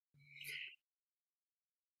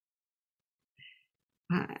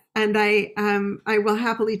And I will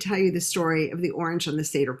happily tell you the story of the orange on the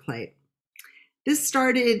Seder plate. This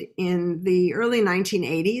started in the early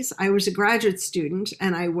 1980s. I was a graduate student,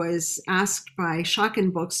 and I was asked by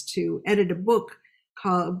Schocken Books to edit a book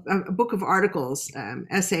called a book of articles,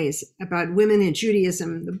 essays about women in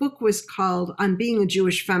Judaism. The book was called On Being a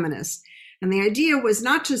Jewish Feminist. And the idea was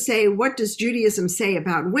not to say, what does Judaism say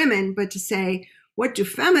about women, but to say, what do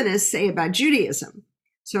feminists say about Judaism?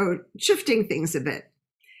 So shifting things a bit.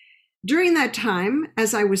 During that time,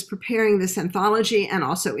 as I was preparing this anthology and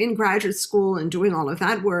also in graduate school and doing all of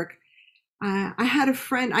that work, I had a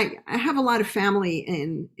friend. I have a lot of family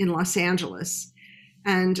in Los Angeles.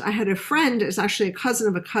 And I had a friend, is actually a cousin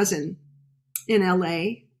of a cousin in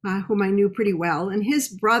LA, whom I knew pretty well. And his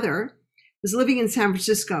brother was living in San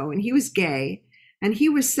Francisco, and he was gay. And he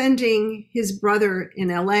was sending his brother in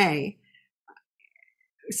LA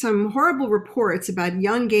some horrible reports about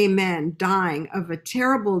young gay men dying of a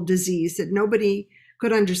terrible disease that nobody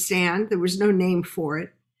could understand. There was no name for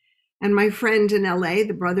it. And my friend in LA,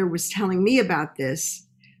 the brother, was telling me about this.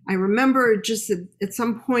 I remember just at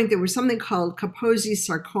some point there was something called Kaposi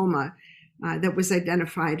sarcoma that was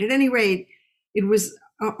identified. At any rate, it was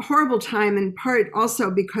a horrible time, in part also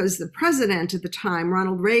because the president at the time,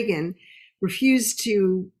 Ronald Reagan, refused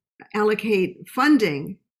to allocate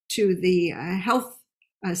funding to the health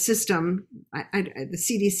system, the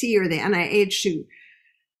CDC or the NIH,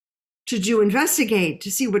 to investigate,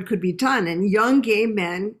 to see what could be done. And young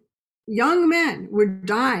men were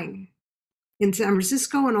dying in San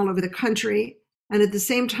Francisco and all over the country. And at the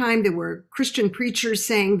same time, there were Christian preachers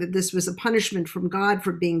saying that this was a punishment from God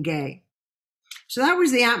for being gay. So that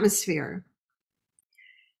was the atmosphere.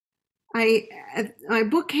 My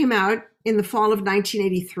book came out in the fall of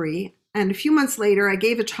 1983. And a few months later, I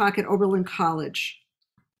gave a talk at Oberlin College.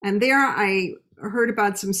 And there I heard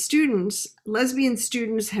about some students, lesbian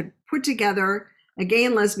students had put together a gay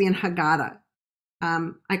and lesbian Haggadah.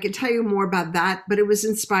 I could tell you more about that, but it was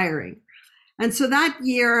inspiring. And so that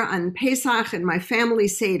year on Pesach and my family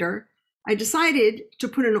Seder, I decided to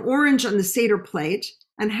put an orange on the Seder plate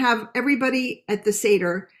and have everybody at the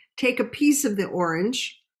Seder take a piece of the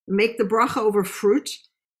orange, make the bracha over fruit,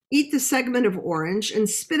 eat the segment of orange, and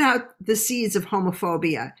spit out the seeds of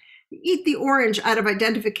homophobia. Eat the orange out of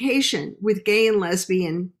identification with gay and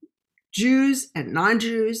lesbian Jews and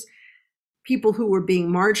non-Jews, people who were being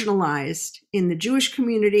marginalized in the Jewish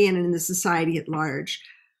community and in the society at large.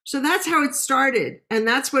 So that's how it started, and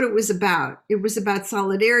that's what it was about. It was about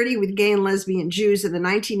solidarity with gay and lesbian Jews in the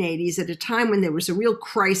 1980s at a time when there was a real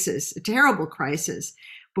crisis, a terrible crisis,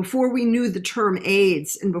 before we knew the term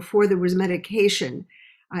AIDS and before there was medication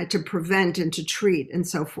to prevent and to treat and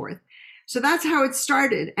so forth. So that's how it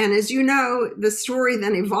started. And as you know, the story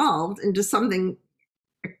then evolved into something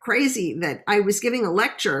crazy, that I was giving a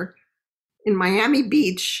lecture in Miami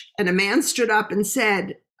Beach and a man stood up and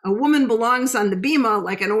said, "A woman belongs on the bima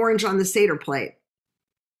like an orange on the Seder plate."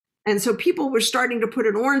 And so people were starting to put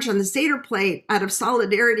an orange on the Seder plate out of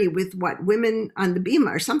solidarity with women on the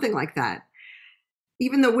bima or something like that.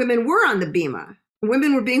 Even though women were on the bima,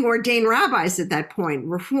 women were being ordained rabbis at that point,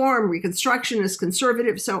 Reform, Reconstructionist,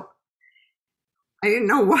 conservative. So I didn't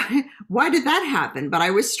know why did that happen, but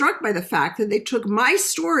I was struck by the fact that they took my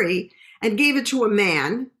story and gave it to a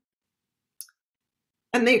man,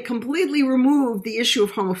 and they completely removed the issue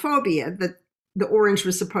of homophobia that the orange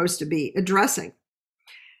was supposed to be addressing.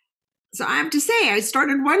 So I have to say, I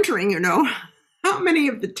started wondering, how many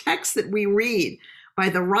of the texts that we read by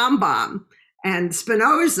the Rambam and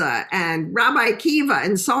Spinoza and Rabbi Akiva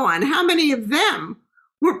and so on, how many of them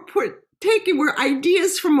were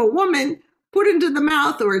ideas from a woman put into the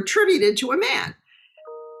mouth or attributed to a man?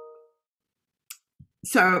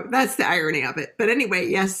 So that's the irony of it. But anyway,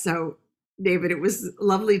 yes, so David, it was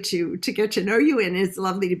lovely to get to know you, and it's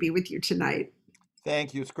lovely to be with you tonight.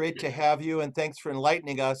 Thank you. It's great to have you, and thanks for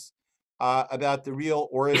enlightening us about the real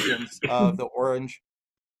origins of the orange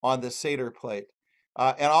on the Seder plate.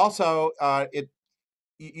 And also,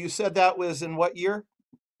 you said that was in what year?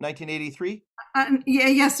 1983?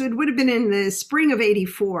 Yes, it would have been in the spring of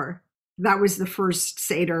 '84. That was the first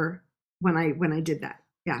Seder when I did that.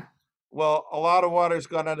 Yeah. Well, a lot of water's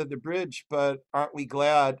gone under the bridge, but aren't we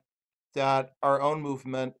glad that our own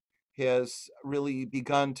movement has really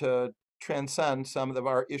begun to transcend some of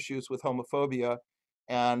our issues with homophobia,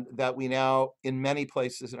 and that we now, in many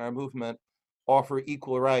places in our movement, offer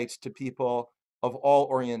equal rights to people of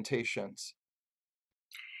all orientations?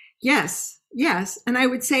 Yes. And I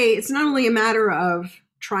would say it's not only a matter of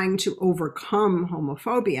trying to overcome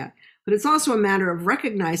homophobia, but it's also a matter of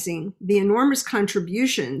recognizing the enormous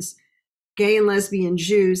contributions gay and lesbian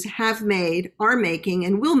Jews have made, are making,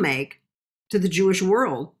 and will make to the Jewish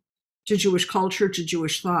world, to Jewish culture, to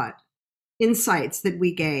Jewish thought, insights that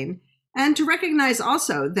we gain, and to recognize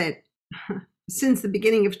also that since the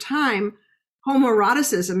beginning of time,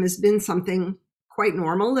 homoeroticism has been something quite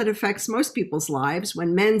normal that affects most people's lives.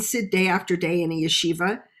 When men sit day after day in a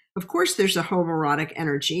yeshiva, of course there's a homoerotic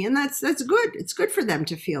energy, and that's good. It's good for them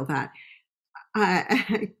to feel that.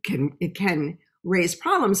 It can raise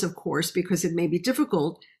problems, of course, because it may be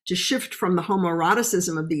difficult to shift from the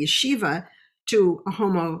homoeroticism of the yeshiva to a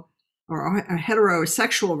homo or a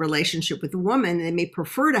heterosexual relationship with a woman. They may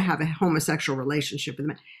prefer to have a homosexual relationship with a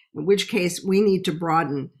man, in which case we need to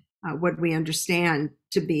broaden what we understand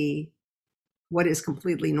to be what is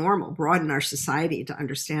completely normal, broaden our society to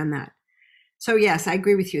understand that. So yes, I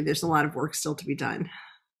agree with you. There's a lot of work still to be done.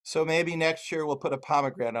 So maybe next year we'll put a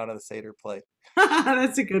pomegranate on the Seder plate.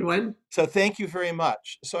 That's a good one. So thank you very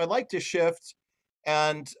much. So I'd like to shift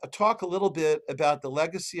and talk a little bit about the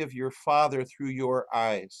legacy of your father through your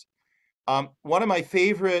eyes. One of my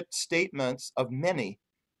favorite statements of many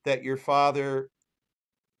that your father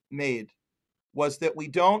made was that we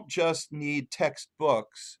don't just need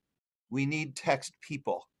textbooks, we need text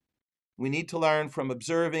people. We need to learn from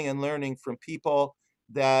observing and learning from people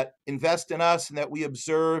that invest in us and that we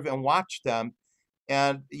observe and watch them.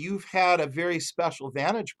 And you've had a very special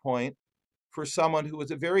vantage point for someone who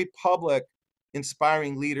was a very public,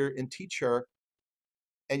 inspiring leader and teacher.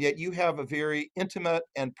 And yet you have a very intimate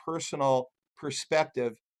and personal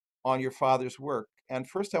perspective on your father's work. And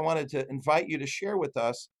first, I wanted to invite you to share with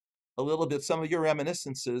us a little bit some of your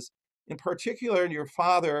reminiscences, in particular, your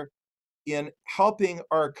father in helping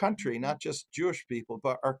our country, not just Jewish people,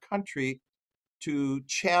 but our country to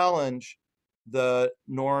challenge the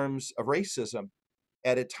norms of racism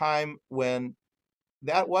at a time when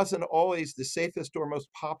that wasn't always the safest or most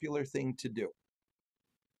popular thing to do.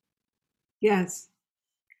 Yes.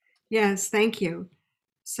 Yes, thank you.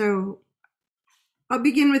 So I'll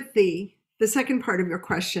begin with the second part of your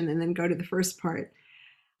question and then go to the first part.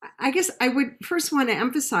 I guess I would first want to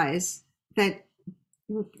emphasize that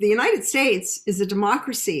the United States is a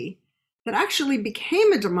democracy that actually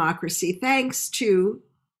became a democracy thanks to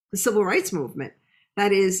the civil rights movement.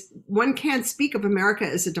 That is, one can't speak of America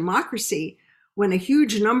as a democracy when a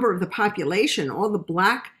huge number of the population, all the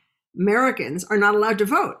Black Americans, are not allowed to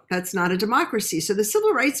vote. That's not a democracy. So the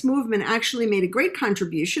civil rights movement actually made a great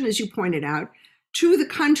contribution, as you pointed out, to the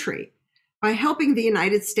country by helping the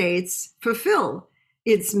United States fulfill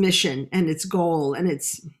its mission and its goal and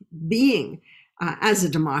its being as a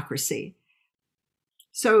democracy.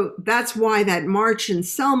 So that's why that march in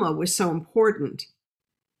Selma was so important.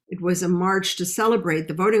 It was a march to celebrate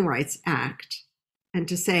the Voting Rights Act and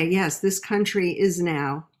to say, yes, this country is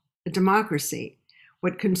now a democracy.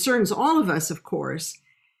 What concerns all of us, of course,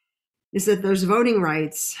 is that those voting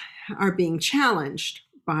rights are being challenged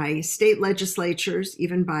by state legislatures,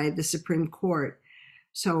 even by the Supreme Court.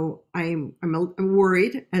 So I'm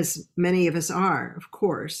worried, as many of us are, of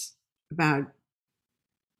course, about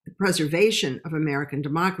the preservation of American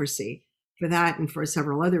democracy for that and for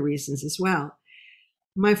several other reasons as well.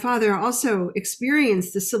 My father also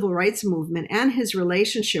experienced the civil rights movement and his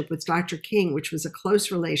relationship with Dr. King, which was a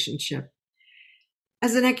close relationship,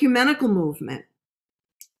 as an ecumenical movement.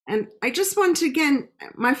 And I just want to, again,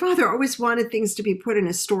 my father always wanted things to be put in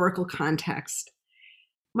historical context.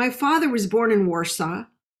 My father was born in Warsaw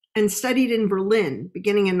and studied in Berlin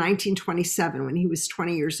beginning in 1927 when he was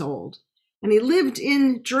 20 years old. And he lived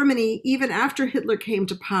in Germany even after Hitler came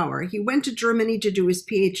to power. He went to Germany to do his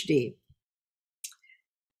PhD.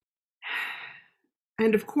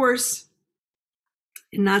 And of course,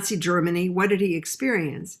 in Nazi Germany, what did he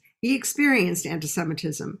experience? He experienced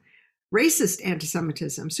anti-Semitism, racist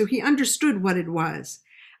anti-Semitism. So he understood what it was.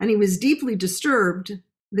 And he was deeply disturbed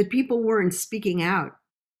that people weren't speaking out.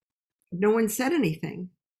 No one said anything.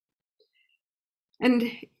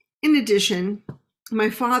 And in addition, my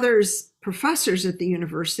father's professors at the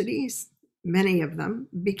universities, many of them,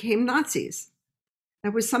 became Nazis.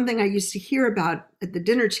 That was something I used to hear about at the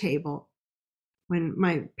dinner table when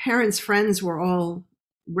my parents' friends were all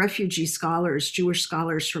refugee scholars, Jewish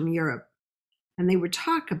scholars from Europe. And they would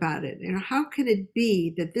talk about it. You know, how could it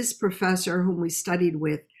be that this professor whom we studied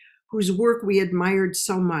with, whose work we admired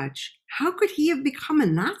so much, how could he have become a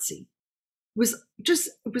Nazi? It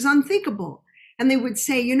was unthinkable. And they would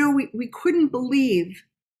say, you know, we couldn't believe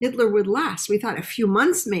Hitler would last. We thought a few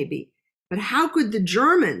months maybe. But how could the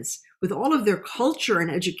Germans, with all of their culture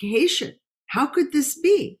and education, how could this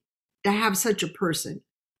be to have such a person?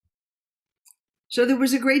 So there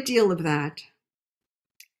was a great deal of that.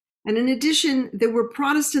 And in addition, there were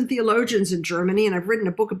Protestant theologians in Germany, and I've written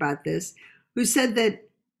a book about this, who said that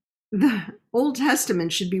the Old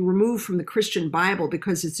Testament should be removed from the Christian Bible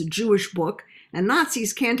because it's a Jewish book, and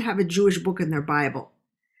Nazis can't have a Jewish book in their Bible.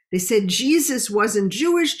 They said Jesus wasn't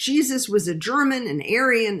Jewish, Jesus was a German, an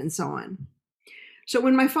Aryan, and so on. So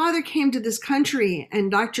when my father came to this country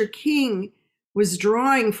and Dr. King was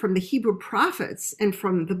drawing from the Hebrew prophets and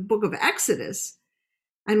from the book of Exodus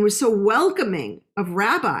and was so welcoming of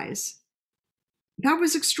rabbis, that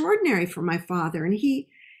was extraordinary for my father. And he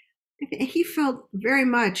felt very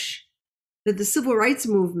much that the civil rights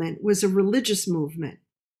movement was a religious movement,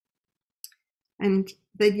 and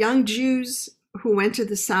that young Jews who went to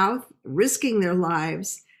the South risking their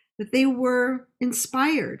lives, that they were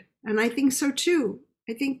inspired. And I think so too.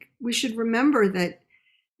 I think we should remember that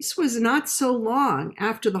this was not so long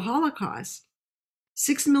after the Holocaust.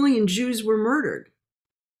 6 million Jews were murdered.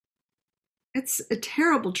 It's a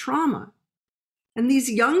terrible trauma. And these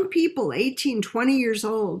young people, 18, 20 years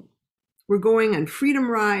old, were going on freedom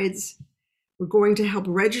rides, were going to help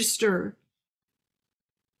register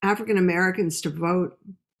African Americans to vote,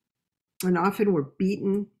 and often were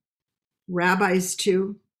beaten, rabbis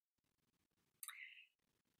too.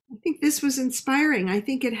 I think this was inspiring. I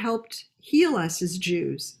think it helped heal us as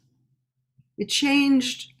Jews. It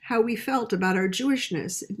changed how we felt about our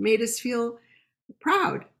Jewishness. It made us feel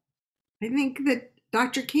proud. I think that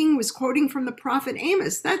Dr. King was quoting from the prophet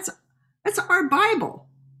Amos. That's our Bible.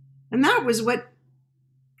 And that was what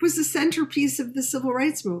was the centerpiece of the civil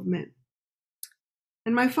rights movement.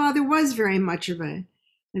 And my father was very much of a,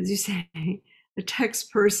 as you say, a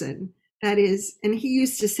text person. That is, and he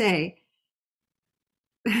used to say,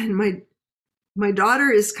 and my daughter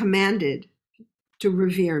is commanded to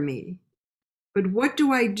revere me, but what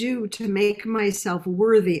do I do to make myself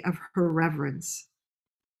worthy of her reverence?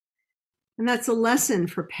 And that's a lesson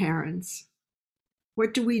for parents.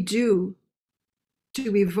 What do we do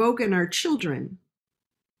to evoke in our children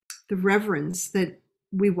the reverence that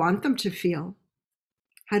we want them to feel?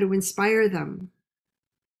 How to inspire them?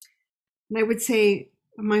 And I would say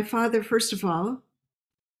my father, first of all,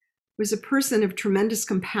 was a person of tremendous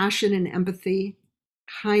compassion and empathy,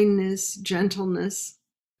 kindness, gentleness.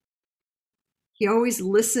 He always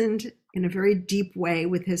listened in a very deep way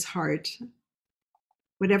with his heart,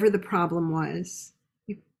 whatever the problem was.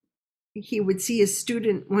 He would see a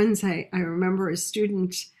student, once I remember a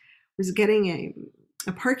student was getting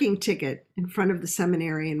a parking ticket in front of the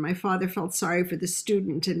seminary, and my father felt sorry for the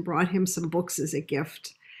student and brought him some books as a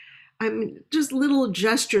gift. I mean, just little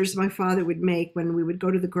gestures my father would make when we would go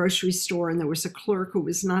to the grocery store and there was a clerk who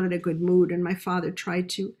was not in a good mood, and my father tried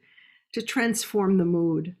to transform the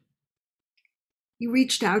mood. He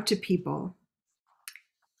reached out to people.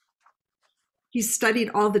 He studied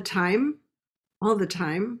all the time,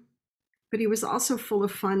 but he was also full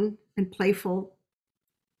of fun and playful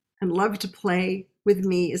and loved to play with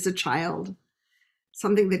me as a child,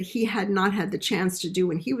 something that he had not had the chance to do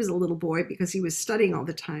when he was a little boy because he was studying all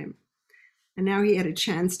the time. And now he had a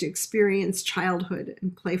chance to experience childhood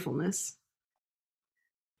and playfulness.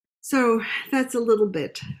 So that's a little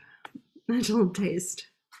taste.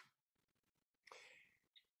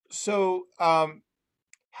 So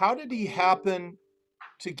how did he happen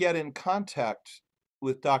to get in contact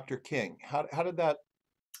with Dr. King? How did that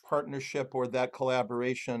partnership or that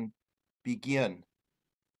collaboration begin?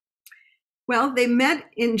 Well, they met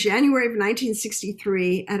in January of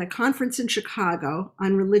 1963 at a conference in Chicago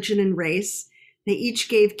on religion and race. They each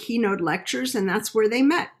gave keynote lectures, and that's where they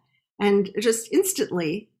met. And just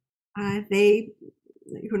instantly, there's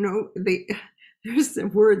the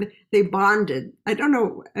word, they bonded. I don't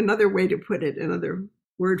know another way to put it, another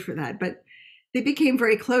word for that, but they became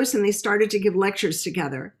very close and they started to give lectures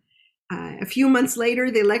together. A few months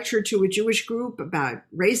later, they lectured to a Jewish group about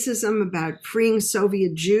racism, about freeing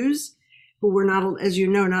Soviet Jews who were not, as you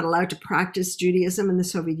know, not allowed to practice Judaism in the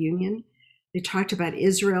Soviet Union. They talked about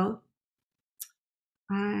Israel.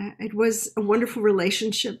 It was a wonderful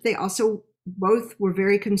relationship. They also both were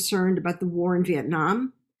very concerned about the war in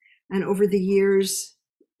Vietnam, and over the years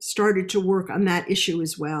started to work on that issue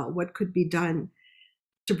as well. What could be done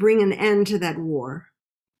to bring an end to that war?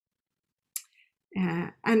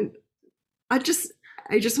 And I just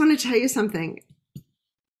want to tell you something.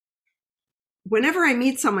 Whenever I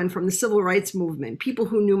meet someone from the civil rights movement, people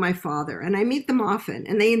who knew my father, and I meet them often,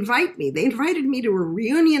 and they invited me to a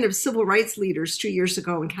reunion of civil rights leaders 2 years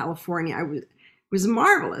ago in California. It was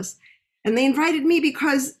marvelous. And they invited me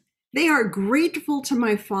because they are grateful to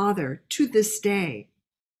my father to this day.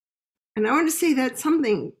 And I want to say that's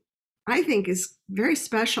something I think is very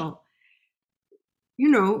special. You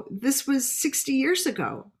know, this was 60 years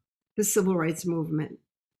ago. the civil rights movement,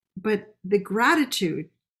 but the gratitude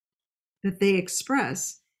that they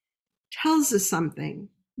express tells us something.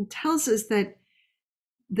 It tells us that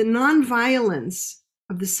the nonviolence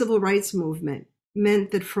of the civil rights movement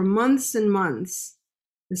meant that for months and months,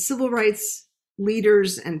 the civil rights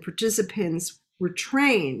leaders and participants were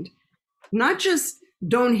trained, not just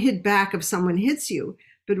don't hit back if someone hits you,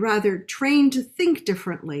 but rather trained to think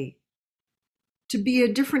differently, to be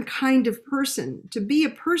a different kind of person, to be a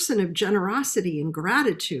person of generosity and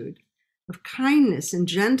gratitude, of kindness and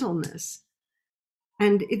gentleness.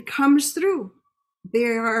 And it comes through. They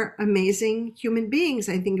are amazing human beings.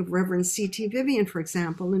 I think of Reverend C.T. Vivian, for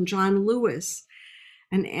example, and John Lewis,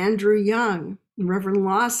 and Andrew Young, and Reverend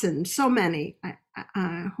Lawson, so many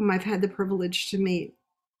whom I've had the privilege to meet,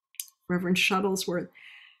 Reverend Shuttlesworth.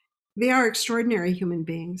 They are extraordinary human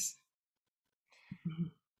beings.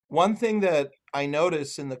 One thing that I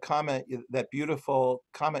notice in the comment, that beautiful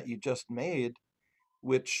comment you just made,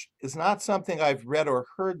 which is not something I've read or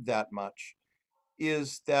heard that much,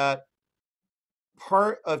 is that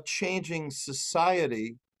part of changing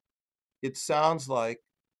society, it sounds like,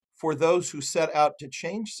 for those who set out to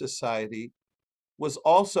change society, was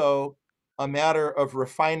also a matter of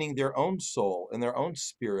refining their own soul and their own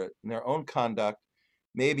spirit and their own conduct,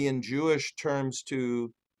 maybe in Jewish terms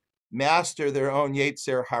to master their own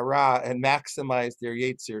Yetzer Hara and maximize their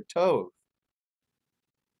Yetzer Tov.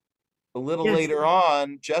 A little Yes. later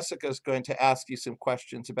on, Jessica's going to ask you some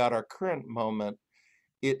questions about our current moment.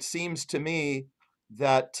 It seems to me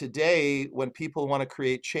that today, when people want to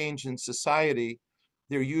create change in society,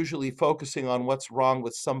 they're usually focusing on what's wrong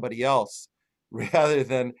with somebody else rather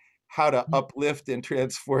than how to uplift and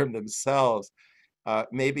transform themselves.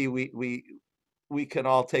 Maybe we can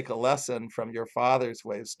all take a lesson from your father's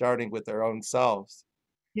way of starting with their own selves.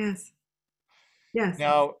 Yes. Yes.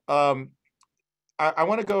 Now, I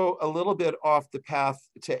want to go a little bit off the path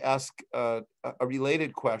to ask a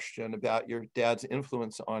related question about your dad's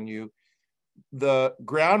influence on you. The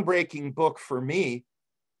groundbreaking book for me,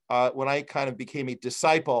 when I kind of became a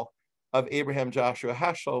disciple of Abraham Joshua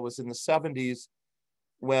Heschel, was in the 70s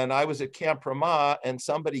when I was at Camp Ramah and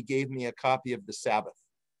somebody gave me a copy of the Sabbath.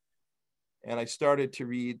 And I started to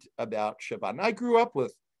read about Shabbat. And I grew up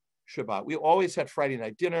with Shabbat. We always had Friday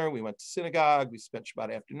night dinner. We went to synagogue. We spent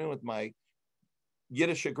Shabbat afternoon with my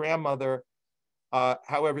Yiddish grandmother.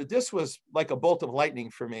 However, this was like a bolt of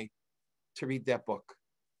lightning for me to read that book.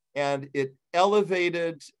 And it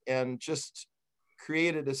elevated and just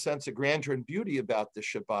created a sense of grandeur and beauty about the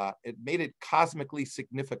Shabbat. It made it cosmically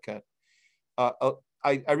significant.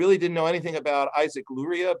 I really didn't know anything about Isaac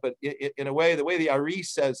Luria, but in a way, the way the Ari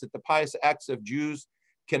says that the pious acts of Jews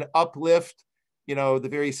can uplift, the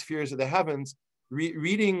very spheres of the heavens,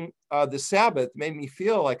 reading the Sabbath made me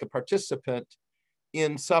feel like a participant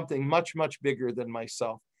in something much, much bigger than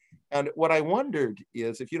myself. And what I wondered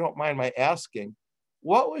is, if you don't mind my asking,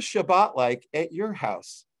 what was Shabbat like at your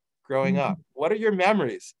house growing up? What are your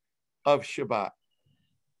memories of Shabbat?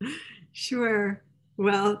 Sure.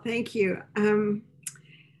 Well, thank you.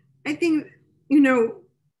 I think,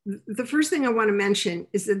 the first thing I want to mention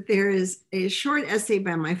is that there is a short essay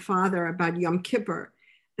by my father about Yom Kippur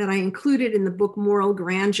that I included in the book Moral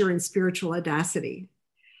Grandeur and Spiritual Audacity.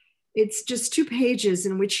 It's just 2 pages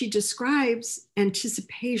in which he describes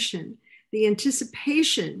anticipation, the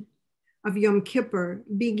anticipation of Yom Kippur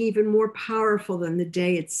being even more powerful than the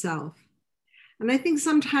day itself. And I think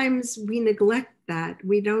sometimes we neglect that.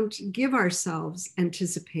 We don't give ourselves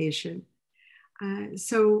anticipation.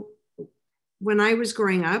 So when I was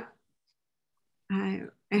growing up,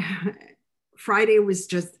 Friday was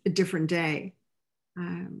just a different day.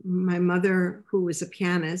 My mother, who was a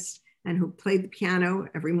pianist and who played the piano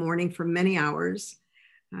every morning for many hours,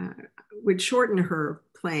 would shorten her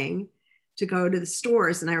playing to go to the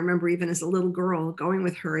stores. And I remember even as a little girl going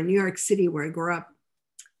with her in New York City, where I grew up,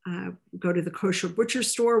 go to the kosher butcher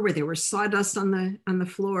store where there was sawdust on the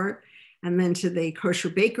floor, and then to the kosher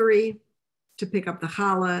bakery to pick up the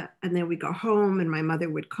challah. And then we go home and my mother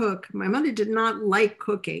would cook. My mother did not like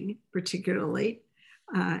cooking particularly.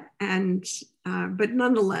 But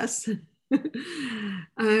nonetheless, we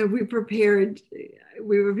prepared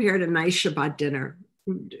a nice Shabbat dinner.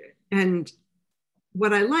 And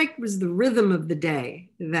what I liked was the rhythm of the day.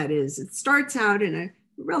 That is, it starts out in a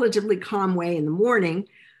relatively calm way in the morning,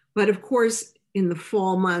 but of course, in the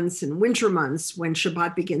fall months and winter months, when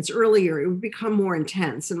Shabbat begins earlier, it would become more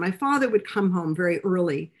intense. And my father would come home very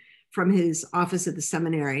early from his office at the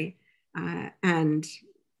seminary and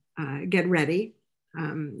get ready,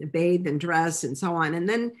 bathe and dress and so on. And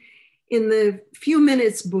then in the few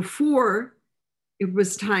minutes before it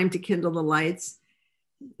was time to kindle the lights,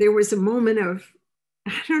 there was a moment of,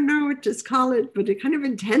 I don't know what to call it, but a kind of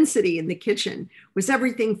intensity in the kitchen. Was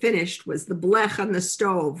everything finished? Was the blech on the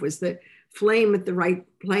stove? Was the flame at the right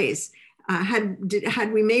place? Had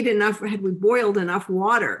we made enough? Had we boiled enough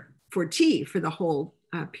water for tea for the whole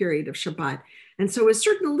period of Shabbat? And so a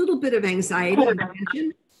little bit of anxiety in the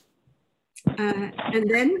kitchen.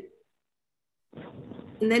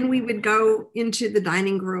 And then we would go into the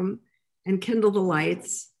dining room and kindle the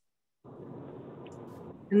lights.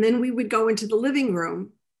 And then we would go into the living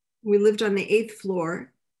room. We lived on the 8th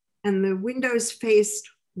floor, and the windows faced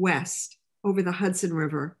west over the Hudson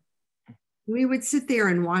River. We would sit there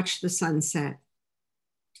and watch the sunset.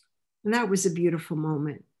 And that was a beautiful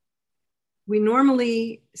moment. We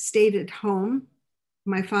normally stayed at home.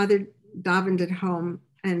 My father davened at home,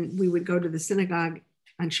 and we would go to the synagogue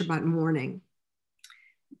on Shabbat morning.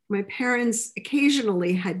 My parents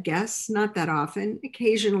occasionally had guests, not that often.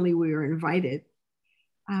 Occasionally we were invited.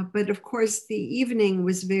 But of course, the evening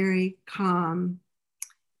was very calm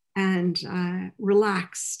and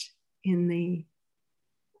relaxed in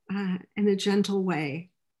a gentle way.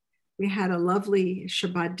 We had a lovely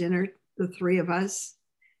Shabbat dinner, the three of us.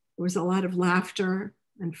 There was a lot of laughter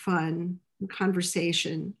and fun and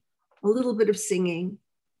conversation, a little bit of singing.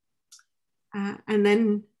 And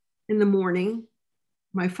then in the morning,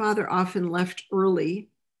 my father often left early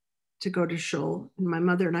to go to shul, and my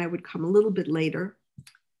mother and I would come a little bit later.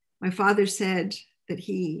 My father said that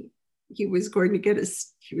he was going to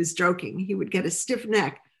he was joking, he would get a stiff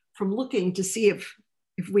neck from looking to see if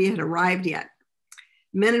we had arrived yet.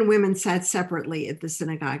 Men and women sat separately at the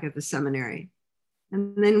synagogue at the seminary.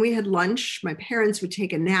 And then we had lunch. My parents would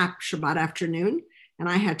take a nap Shabbat afternoon, and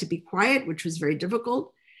I had to be quiet, which was very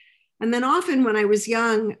difficult. And then often when I was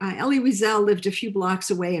young, Elie Wiesel lived a few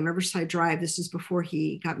blocks away in Riverside Drive. This was before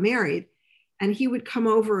he got married. And he would come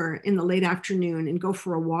over in the late afternoon and go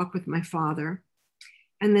for a walk with my father.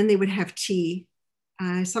 And then they would have tea.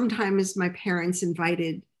 Sometimes my parents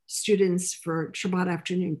invited students for Shabbat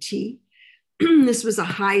afternoon tea. This was a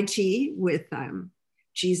high tea with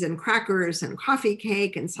cheese and crackers and coffee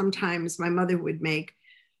cake. And sometimes my mother would make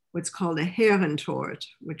what's called a herentort,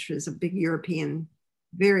 which is a big European,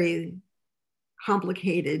 very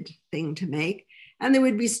complicated thing to make. And there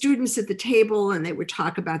would be students at the table, and they would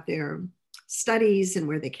talk about their studies and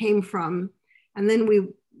where they came from. And then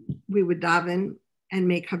we would daven and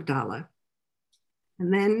make Havdalah.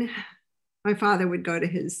 And then my father would go to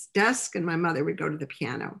his desk and my mother would go to the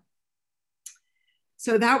piano.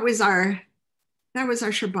 So that was our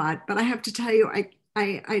Shabbat. But I have to tell you,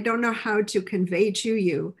 I don't know how to convey to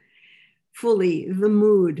you fully the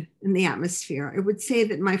mood and the atmosphere. I would say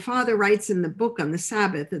that my father writes in the book on the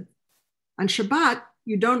Sabbath that on Shabbat,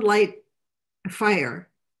 you don't light a fire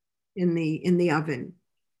in the oven,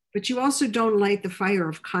 but you also don't light the fire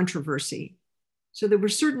of controversy. So there were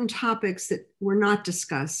certain topics that were not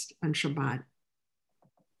discussed on Shabbat,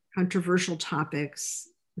 controversial topics.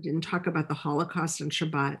 We didn't talk about the Holocaust on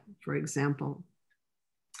Shabbat, for example.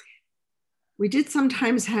 We did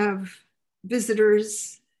sometimes have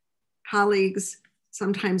visitors, colleagues,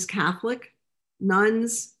 sometimes Catholic,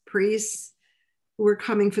 nuns, priests, who were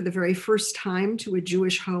coming for the very first time to a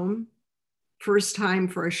Jewish home, first time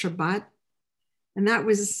for a Shabbat. And that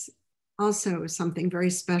was also something very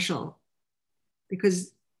special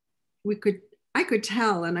because I could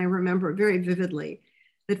tell, and I remember very vividly,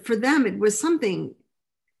 that for them it was something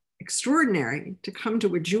extraordinary to come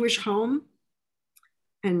to a Jewish home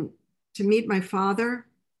and to meet my father,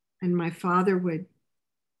 and my father would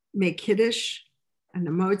make Kiddush and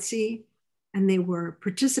the motzi, and they were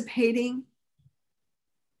participating.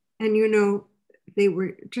 And, you know, they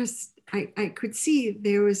were just, I could see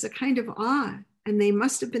there was a kind of awe, and they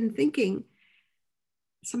must have been thinking,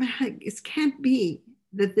 somehow it can't be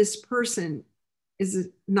that this person is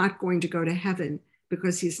not going to go to heaven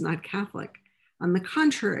because he's not Catholic. On the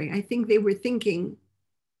contrary, I think they were thinking,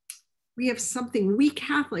 we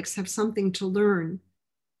Catholics have something to learn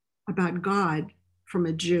about God from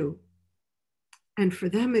a Jew. And for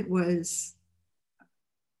them, it was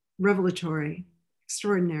revelatory,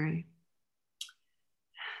 extraordinary.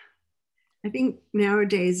 I think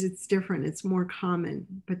nowadays it's different, it's more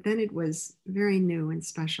common, but then it was very new and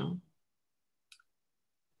special.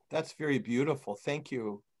 That's very beautiful. Thank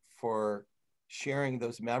you for sharing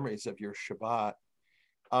those memories of your Shabbat.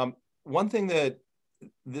 One thing that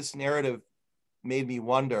this narrative made me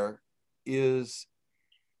wonder is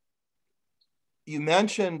you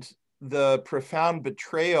mentioned the profound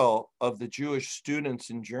betrayal of the Jewish students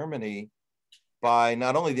in Germany by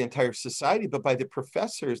not only the entire society, but by the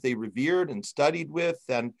professors they revered and studied with.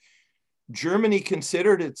 And Germany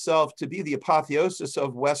considered itself to be the apotheosis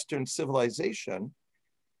of Western civilization,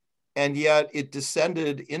 and yet it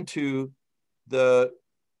descended into the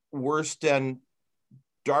worst and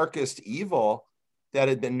darkest evil that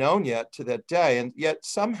had been known yet to that day. And yet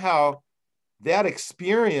somehow that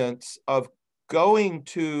experience of going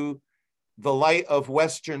to the light of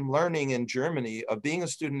Western learning in Germany, of being a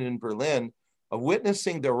student in Berlin, of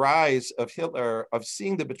witnessing the rise of Hitler, of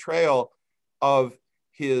seeing the betrayal of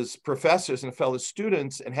his professors and fellow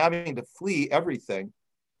students, and having to flee everything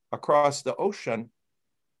across the ocean,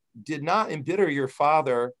 did not embitter your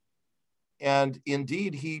father. And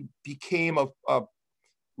indeed, he became a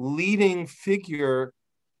leading figure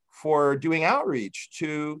for doing outreach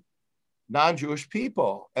to non-Jewish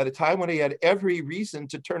people at a time when he had every reason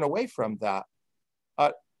to turn away from that.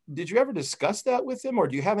 Did you ever discuss that with him, or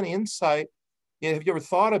do you have any insight? Have you ever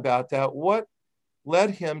thought about that? What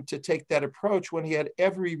led him to take that approach when he had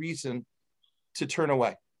every reason to turn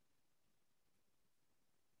away?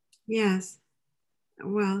 Yes.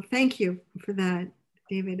 Well, thank you for that,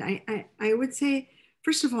 David. I would say,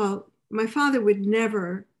 first of all, my father would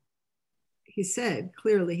never, he said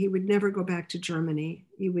clearly, he would never go back to Germany.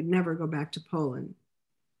 He would never go back to Poland.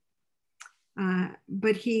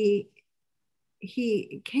 But he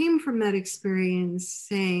came from that experience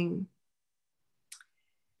saying,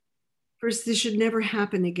 first, this should never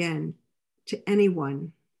happen again to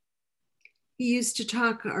anyone. He used to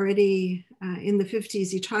talk already in the 50s,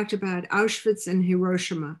 he talked about Auschwitz and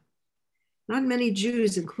Hiroshima. Not many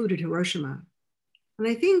Jews included Hiroshima. And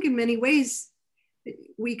I think in many ways,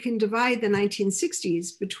 we can divide the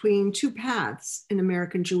 1960s between two paths in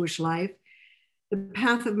American Jewish life. The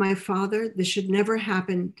path of my father, this should never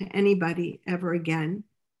happen to anybody ever again.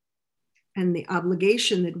 And the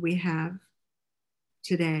obligation that we have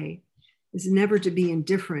today is never to be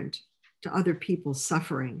indifferent to other people's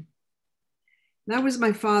suffering. That was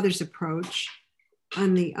my father's approach.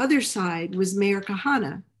 On the other side was Meir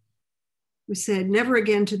Kahane, who said, never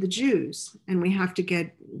again to the Jews, and we have to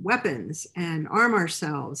get weapons and arm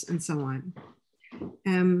ourselves and so on.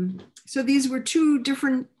 So these were two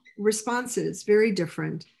different responses, very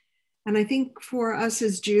different. And I think for us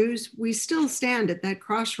as Jews, we still stand at that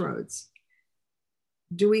crossroads.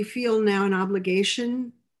 Do we feel now an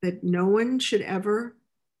obligation that no one should ever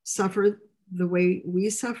suffer the way we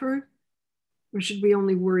suffered? Or should we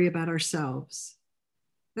only worry about ourselves?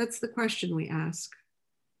 That's the question we ask.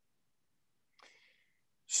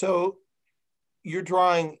 So you're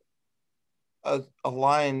drawing a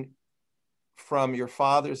line from your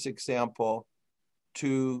father's example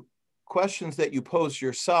to questions that you pose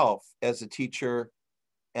yourself as a teacher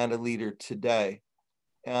and a leader today.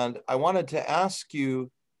 And I wanted to ask you,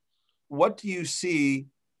 what do you see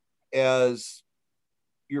as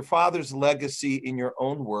your father's legacy in your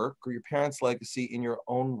own work, or your parents' legacy in your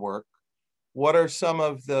own work? What are some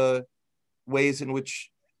of the ways in which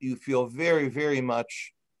you feel very, very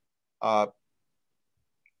much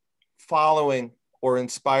following or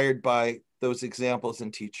inspired by those examples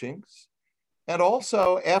and teachings? And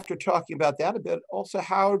also, after talking about that a bit, also,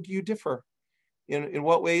 how do you differ? In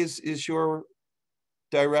what ways is your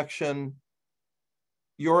direction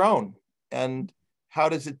your own? And how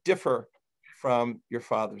does it differ from your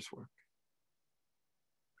father's work?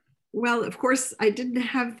 Well, of course, I didn't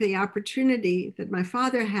have the opportunity that my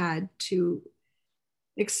father had to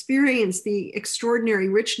experience the extraordinary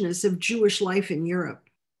richness of Jewish life in Europe,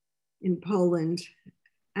 in Poland,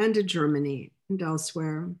 and in Germany, and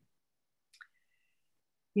elsewhere.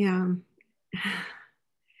 Yeah.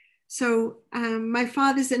 So my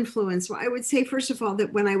father's influence, well, I would say, first of all,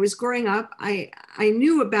 that when I was growing up, I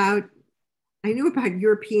knew about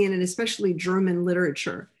European and especially German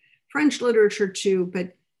literature, French literature too,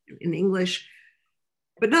 but in English,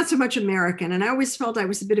 but not so much American. And I always felt I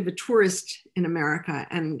was a bit of a tourist in America.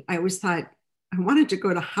 And I always thought I wanted to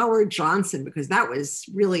go to Howard Johnson because that was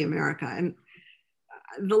really America. And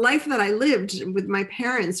the life that I lived with my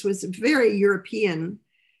parents was very European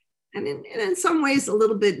and in some ways a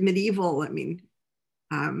little bit medieval. I mean,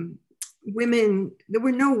 women, there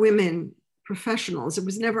were no women professionals. I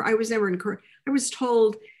was never encouraged. I was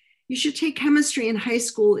told you should take chemistry in high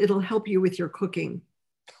school. It'll help you with your cooking.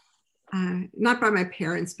 Not by my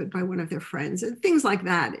parents, but by one of their friends and things like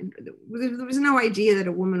that. There was no idea that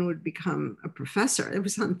a woman would become a professor. It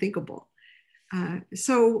was unthinkable.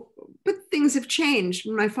 But things have changed.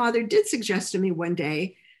 My father did suggest to me one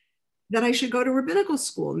day that I should go to rabbinical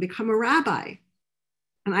school and become a rabbi.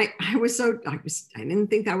 And I didn't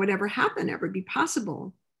think that would ever happen, ever be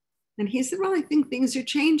possible. And he said, well, I think things are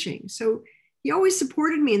changing. So he always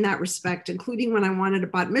supported me in that respect, including when I wanted a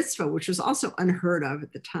bat mitzvah, which was also unheard of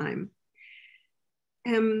at the time.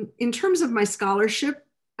 In terms of my scholarship,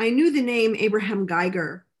 I knew the name Abraham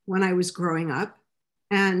Geiger when I was growing up.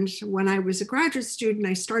 And when I was a graduate student,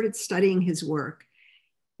 I started studying his work.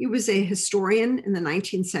 He was a historian in the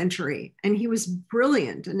 19th century, and he was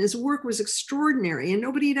brilliant, and his work was extraordinary, and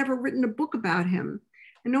nobody had ever written a book about him,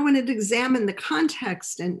 and no one had examined the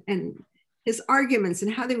context and his arguments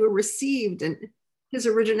and how they were received and his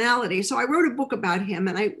originality. So I wrote a book about him,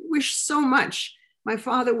 and I wish so much my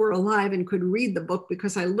father were alive and could read the book,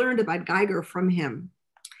 because I learned about Geiger from him.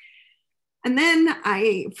 And then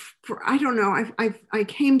I don't know, I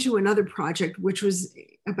came to another project, which was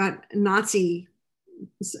about it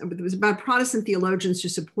was about Protestant theologians who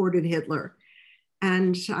supported Hitler.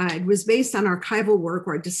 And it was based on archival work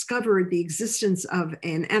where I discovered the existence of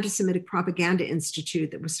an anti-Semitic propaganda institute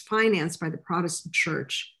that was financed by the Protestant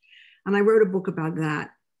church. And I wrote a book about that.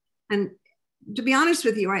 And to be honest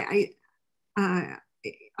with you,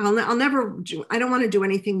 I'll never do, I don't want to do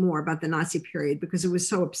anything more about the Nazi period because it was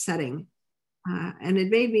so upsetting. And it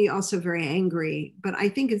made me also very angry. But I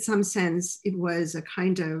think in some sense, it was a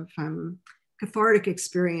kind of cathartic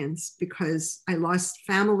experience because I lost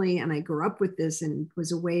family and I grew up with this, and it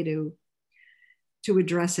was a way to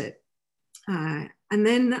address it. And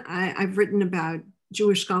then I've written about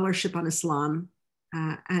Jewish scholarship on Islam.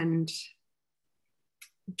 And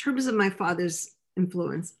in terms of my father's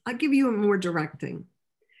influence, I'll give you a more direct thing.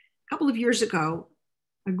 A couple of years ago,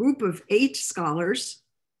 a group of 8 scholars,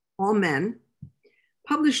 all men,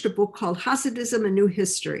 published a book called Hasidism, A New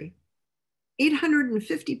History,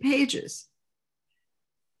 850 pages.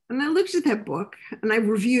 And I looked at that book and I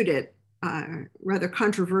reviewed it rather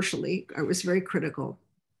controversially. I was very critical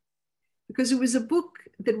because it was a book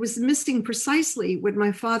that was missing precisely what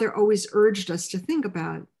my father always urged us to think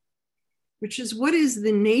about, which is what is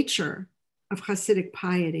the nature of Hasidic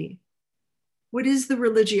piety? What is the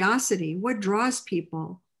religiosity? What draws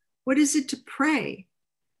people? What is it to pray?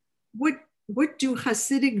 What do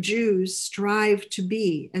Hasidic Jews strive to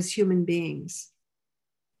be as human beings?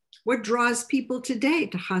 What draws people today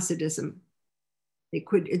to Hasidism? They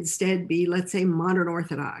could instead be, let's say, modern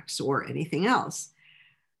Orthodox or anything else.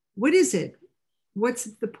 What is it? What's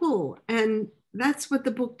the pull? And that's what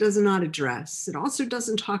the book does not address. It also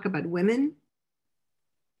doesn't talk about women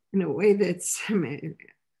in a way that's,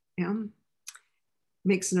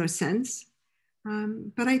 makes no sense.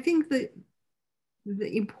 But I think that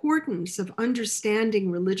the importance of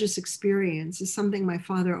understanding religious experience is something my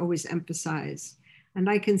father always emphasized, and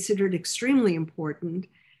I consider it extremely important.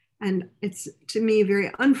 And it's, to me,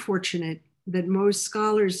 very unfortunate that most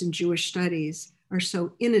scholars in Jewish studies are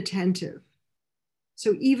so inattentive.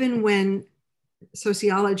 So even when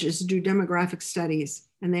sociologists do demographic studies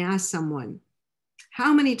and they ask someone,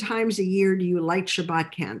 how many times a year do you light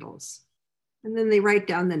Shabbat candles? And then they write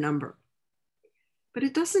down the number. But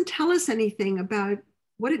it doesn't tell us anything about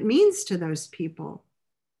what it means to those people.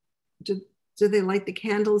 Do they light the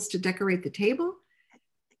candles to decorate the table?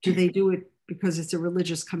 Do they do it because it's a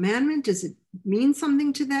religious commandment? Does it mean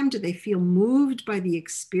something to them? Do they feel moved by the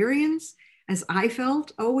experience, as I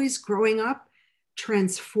felt always growing up,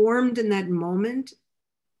 transformed in that moment?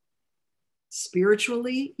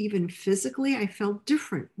 Spiritually, even physically, I felt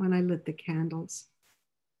different when I lit the candles.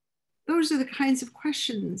 Those are the kinds of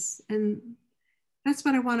questions, and that's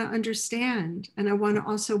what I want to understand. And I want to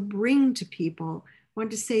also bring to people, I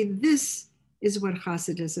want to say, this is what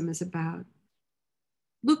Hasidism is about.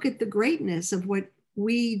 Look at the greatness of what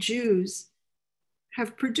we Jews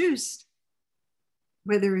have produced,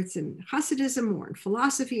 whether it's in Hasidism or in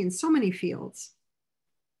philosophy, in so many fields.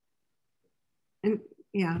 And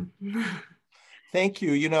yeah. Thank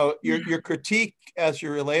you. You know, your critique as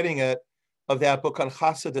you're relating it of that book on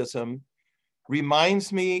Hasidism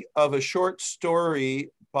reminds me of a short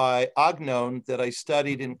story by Agnon that I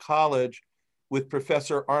studied in college with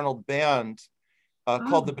Professor Arnold Band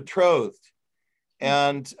called The Betrothed.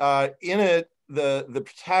 And in it, the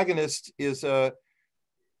protagonist is a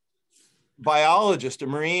biologist, a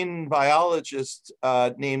marine biologist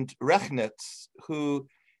named Rechnitz, who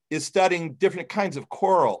is studying different kinds of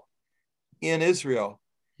coral in Israel.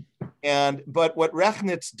 But what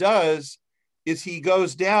Rechnitz does is he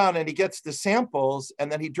goes down and he gets the samples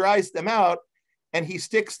and then he dries them out and he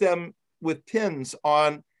sticks them with pins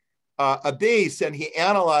on a base, and he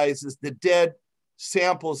analyzes the dead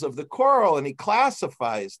samples of the coral and he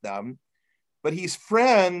classifies them. But he's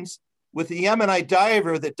friends with the Yemenite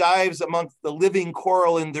diver that dives amongst the living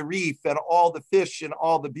coral in the reef and all the fish and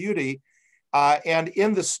all the beauty. And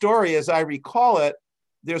in the story, as I recall it,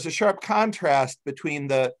 there's a sharp contrast between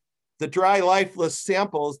the dry, lifeless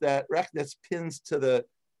samples that Rechnitz pins to the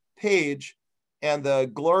page and the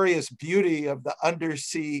glorious beauty of the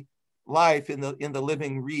undersea life in the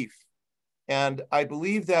living reef. And I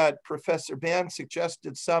believe that Professor Band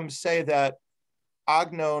suggested some say that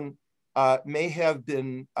Agnon may have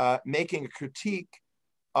been making a critique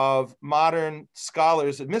of modern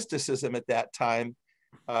scholars of mysticism at that time,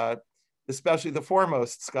 especially the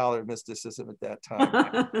foremost scholar of mysticism at that time.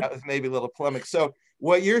 That was maybe a little polemic. So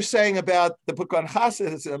what you're saying about the book on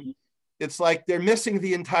Hasidism, it's like they're missing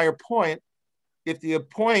the entire point if the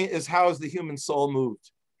point is how is the human soul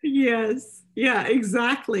moved. Yes, yeah,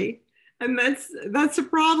 exactly. And that's a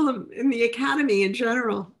problem in the academy in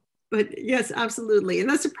general. But yes, absolutely. And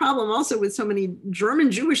that's a problem also with so many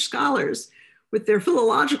German Jewish scholars with their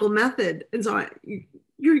philological method. And so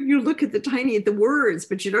you look at the words,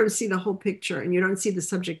 but you don't see the whole picture, and you don't see the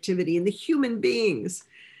subjectivity and the human beings.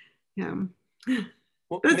 Yeah.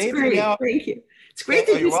 Well, that's great. Now, thank you. It's great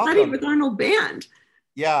that you studied with Arnold Band.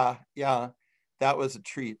 Yeah, that was a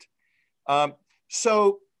treat.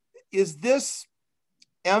 So is this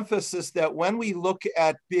emphasis that when we look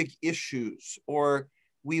at big issues or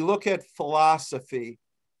we look at philosophy,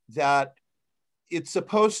 that it's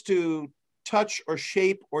supposed to touch or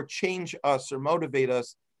shape or change us or motivate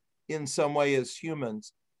us in some way as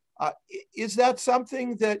humans? Is that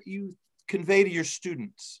something that you convey to your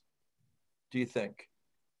students, do you think?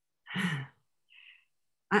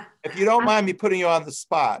 If you don't mind me putting you on the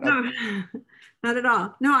spot. No, not at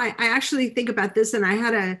all. No, I actually think about this, and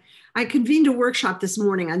I convened a workshop this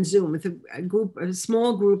morning on Zoom with a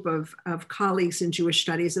small group of colleagues in Jewish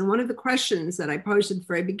studies. And one of the questions that I posed at the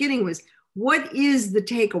very beginning was, what is the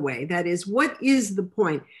takeaway? That is, what is the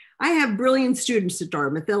point? I have brilliant students at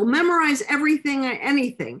Dartmouth. They'll memorize everything,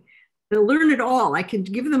 anything. They'll learn it all. I can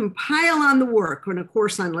give them a pile on the work on a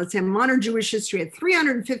course on, let's say, modern Jewish history. I had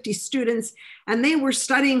 350 students, and they were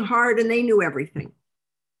studying hard, and they knew everything.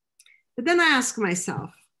 But then I ask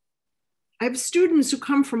myself, I have students who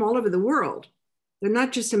come from all over the world. They're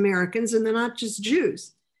not just Americans, and they're not just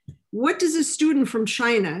Jews. What does a student from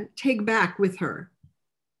China take back with her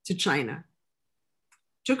to China?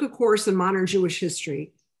 Took a course in modern Jewish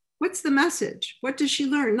history. What's the message? What does she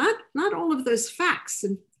learn? Not all of those facts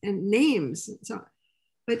and names and so on,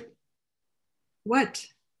 but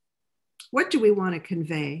what do we want to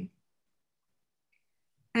convey?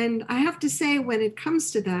 And I have to say, when it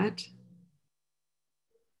comes to that,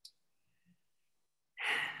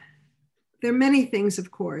 there are many things, of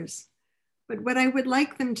course, but what I would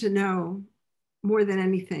like them to know more than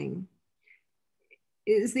anything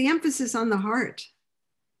is the emphasis on the heart,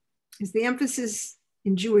 is the emphasis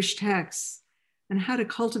in Jewish texts and how to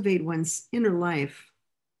cultivate one's inner life,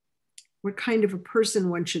 what kind of a person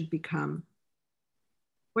one should become,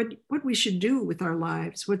 what we should do with our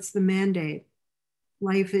lives, what's the mandate.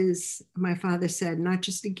 Life is, my father said, not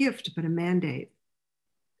just a gift, but a mandate.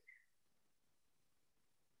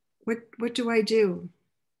 What do I do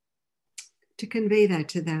to convey that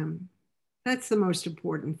to them? That's the most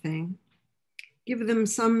important thing. Give them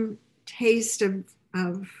some taste of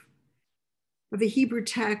a Hebrew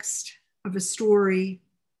text, of a story.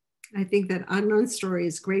 I think that Adnon's story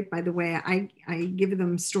is great, by the way. I give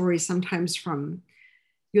them stories sometimes from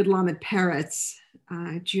Yud Lamed Peretz.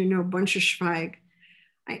 Do you know Buncher Schweig?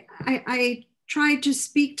 I try to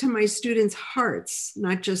speak to my students' hearts,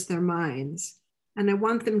 not just their minds. And I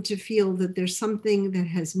want them to feel that there's something that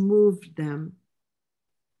has moved them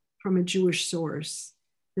from a Jewish source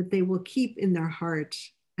that they will keep in their heart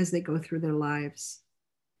as they go through their lives.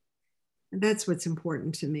 And that's what's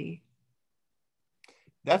important to me.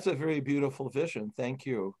 That's a very beautiful vision. Thank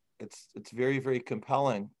you. It's very, very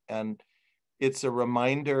compelling. And it's a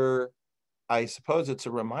reminder, I suppose it's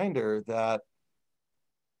a reminder that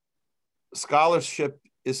scholarship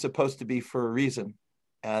is supposed to be for a reason,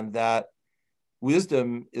 and that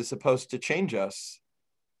wisdom is supposed to change us.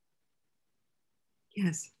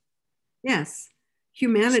 Yes.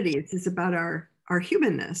 Humanity is about our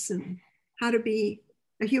humanness and how to be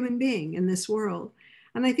a human being in this world.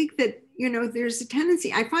 And I think that, there's a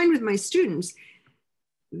tendency, I find with my students,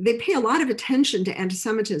 they pay a lot of attention to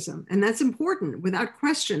anti-Semitism, and that's important without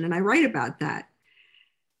question. And I write about that.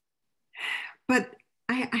 But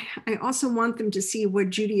I also want them to see what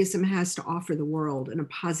Judaism has to offer the world in a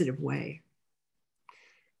positive way.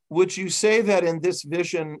 Would you say that in this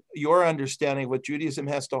vision, your understanding of what Judaism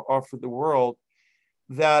has to offer the world,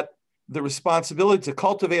 that the responsibility to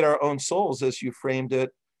cultivate our own souls, as you framed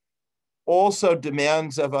it, also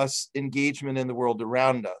demands of us engagement in the world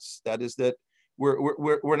around us? That is, that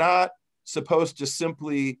we're not supposed to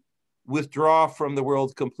simply withdraw from the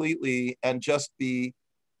world completely and just be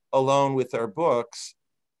alone with our books.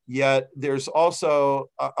 Yet there's also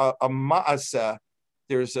a ma'aseh.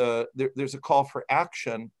 There's a call for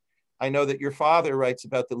action. I know that your father writes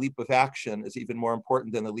about the leap of action is even more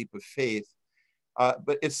important than the leap of faith.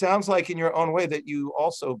 But it sounds like in your own way that you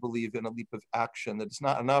also believe in a leap of action, that it's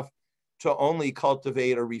not enough to only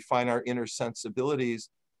cultivate or refine our inner sensibilities.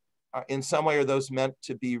 In some way, are those meant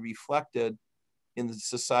to be reflected in the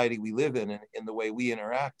society we live in and in the way we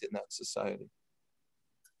interact in that society?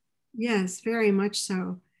 Yes, very much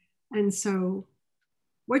so. And so,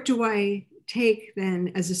 what do I take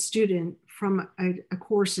then as a student from a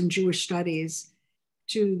course in Jewish studies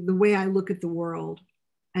to the way I look at the world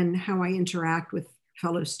and how I interact with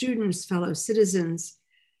fellow students, fellow citizens?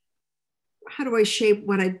 How do I shape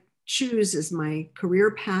what I choose as my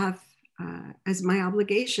career path, as my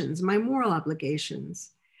obligations, my moral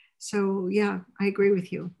obligations? So, yeah, I agree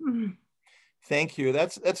with you. Thank you.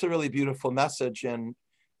 That's a really beautiful message, and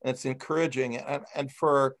it's encouraging. And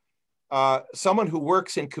for someone who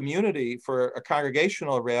works in community, for a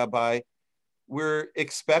congregational rabbi, we're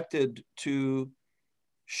expected to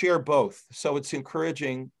share both. So it's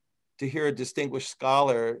encouraging to hear a distinguished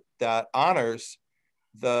scholar that honors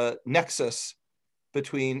the nexus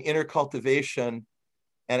between inner cultivation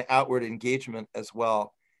and outward engagement as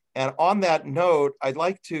well. And on that note, I'd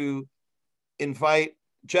like to invite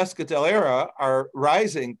Jessica Delera, our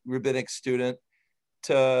rising rabbinic student,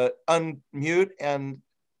 to unmute. And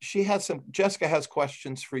Jessica has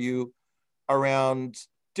questions for you around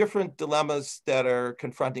different dilemmas that are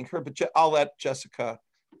confronting her, but I'll let Jessica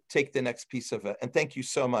take the next piece of it. And thank you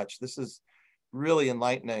so much. This is really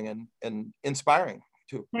enlightening and inspiring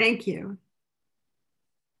too. Thank you.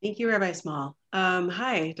 Thank you, Rabbi Small.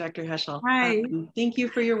 Hi, Dr. Heschel. Hi. Thank you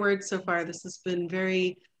for your words so far. This has been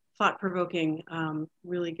very thought-provoking,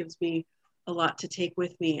 really gives me a lot to take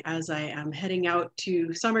with me as I am heading out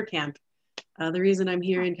to summer camp. The reason I'm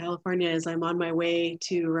here in California is I'm on my way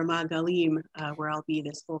to Ramat Galim, where I'll be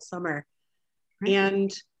this whole summer. Right.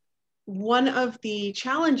 And one of the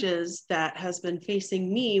challenges that has been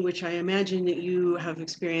facing me, which I imagine that you have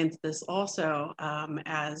experienced this also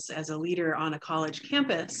as a leader on a college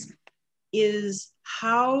campus, is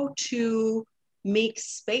how to make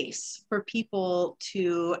space for people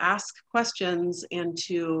to ask questions and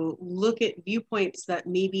to look at viewpoints that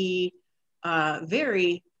maybe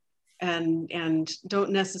vary and don't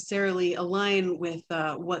necessarily align with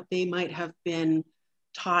what they might have been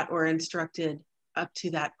taught or instructed up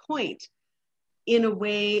to that point, in a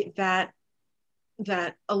way that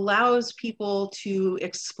allows people to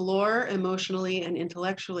explore emotionally and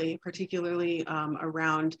intellectually, particularly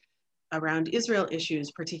around Israel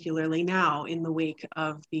issues, particularly now in the wake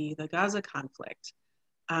of the Gaza conflict.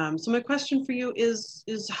 So my question for you is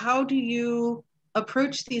how do you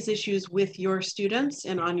approach these issues with your students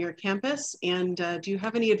and on your campus? And do you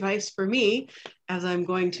have any advice for me as I'm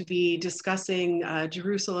going to be discussing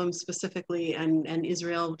Jerusalem specifically and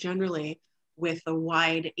Israel generally with a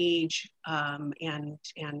wide age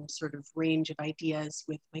and sort of range of ideas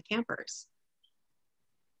with my campers?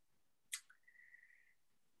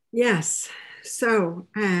 Yes. So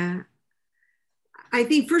I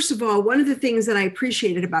think, first of all, one of the things that I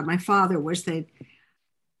appreciated about my father was that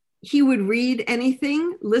he would read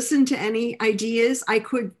anything, listen to any ideas. I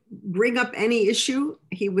could bring up any issue.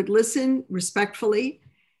 He would listen respectfully.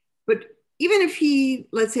 But even if he,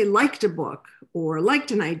 let's say, liked a book or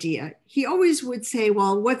liked an idea, he always would say,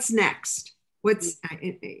 well, what's next? What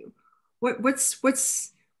are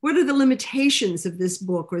the limitations of this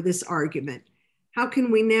book or this argument? How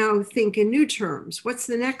can we now think in new terms? What's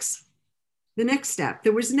the next step?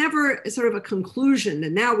 There was never sort of a conclusion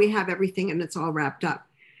and now we have everything and it's all wrapped up.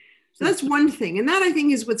 So that's one thing. And that, I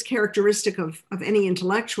think, is what's characteristic of any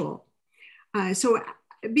intellectual. So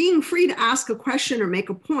being free to ask a question or make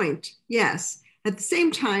a point, yes. At the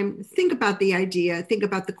same time, think about the idea, think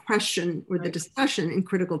about the question or the discussion in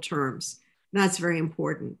critical terms. That's very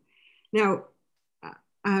important. Now,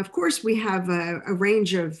 of course, we have a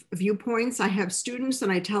range of viewpoints. I have students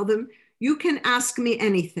and I tell them, you can ask me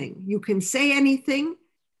anything. You can say anything.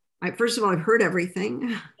 First of all, I've heard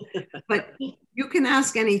everything, but you can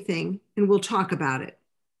ask anything and we'll talk about it.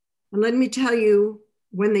 And let me tell you,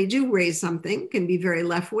 when they do raise something, can be very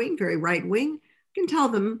left-wing, very right-wing, you can tell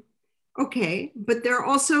them, okay, but there are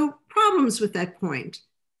also problems with that point.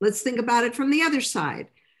 Let's think about it from the other side.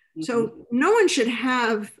 Mm-hmm. So no one should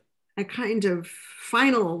have a kind of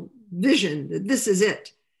final vision that this is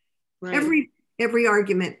it. Right. Every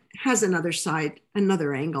argument has another side,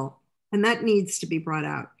 another angle, and that needs to be brought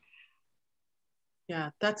out.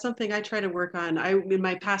 Yeah, that's something I try to work on. I, in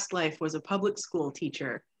my past life, was a public school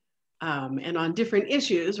teacher. and on different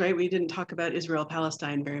issues, right? We didn't talk about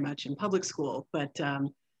Israel-Palestine very much in public school, but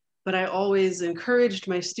I always encouraged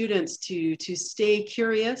my students to stay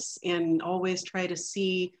curious and always try to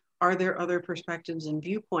see, are there other perspectives and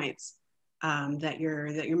viewpoints that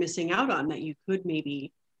you're missing out on that you could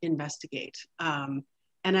maybe investigate.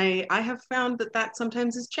 And I have found that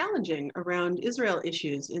sometimes is challenging around Israel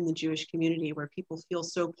issues in the Jewish community, where people feel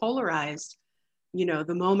so polarized. You know,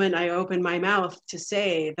 the moment I open my mouth to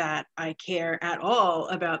say that I care at all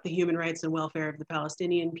about the human rights and welfare of the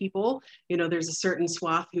Palestinian people, you know, there's a certain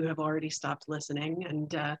swath who have already stopped listening.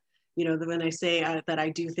 And, you know, when I say that I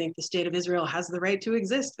do think the state of Israel has the right to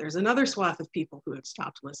exist, there's another swath of people who have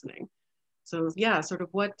stopped listening. So yeah, sort of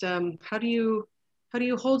what, how do you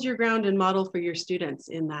hold your ground and model for your students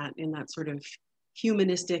in that sort of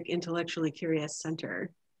humanistic, intellectually curious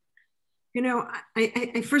center? You know,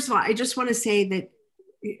 I first of all, I just want to say that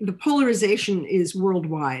the polarization is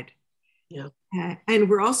worldwide. Yeah. And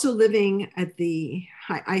we're also living at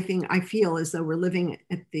I feel as though we're living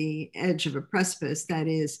at the edge of a precipice that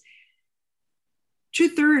is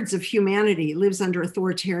 2/3 of humanity lives under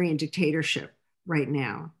authoritarian dictatorship right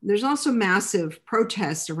now. There's also massive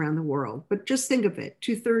protests around the world, but just think of it,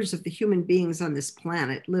 2/3 of the human beings on this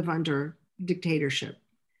planet live under dictatorship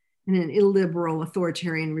in an illiberal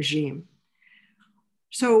authoritarian regime.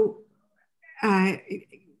 So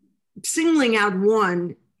singling out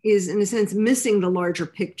one is, in a sense, missing the larger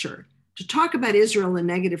picture. To talk about Israel in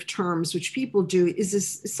negative terms, which people do, is a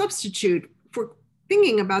substitute for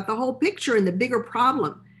thinking about the whole picture and the bigger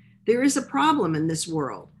problem. There is a problem in this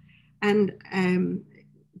world. And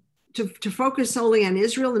to focus solely on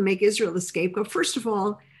Israel and make Israel the scapegoat, first of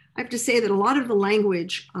all, I have to say that a lot of the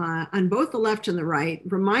language on both the left and the right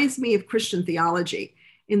reminds me of Christian theology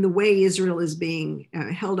in the way Israel is being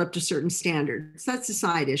held up to certain standards. That's a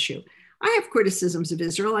side issue. I have criticisms of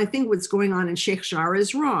Israel. I think what's going on in Sheikh Jarrah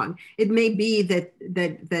is wrong. It may be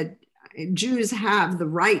that Jews have the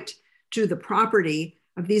right to the property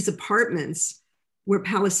of these apartments where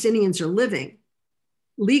Palestinians are living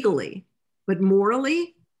legally, but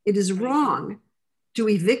morally, it is wrong to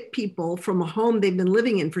evict people from a home they've been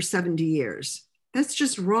living in for 70 years. That's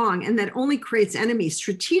just wrong. And that only creates enemies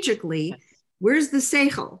strategically. Where's the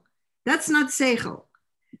seichel? That's not seichel.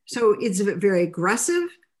 So it's very aggressive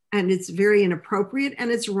and it's very inappropriate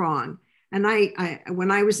and it's wrong. And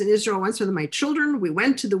when I was in Israel once with my children, we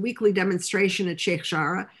went to the weekly demonstration at Sheikh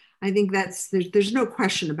Jarrah. I think there's no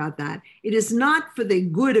question about that. It is not for the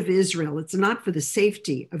good of Israel. It's not for the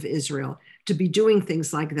safety of Israel to be doing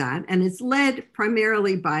things like that. And it's led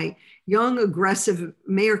primarily by young, aggressive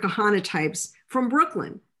Mayor Kahana types from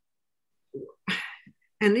Brooklyn.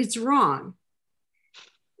 And it's wrong.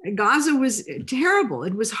 Gaza was terrible.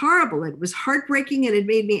 It was horrible. It was heartbreaking and it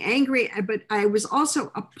made me angry, but I was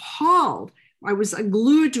also appalled. I was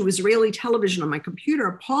glued to Israeli television on my computer,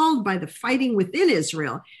 appalled by the fighting within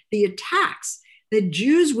Israel, the attacks, that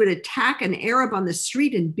Jews would attack an Arab on the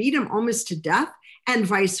street and beat him almost to death, and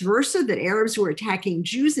vice versa, that Arabs were attacking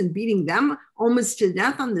Jews and beating them almost to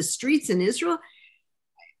death on the streets in Israel.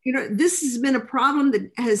 You know, this has been a problem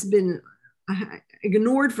that has been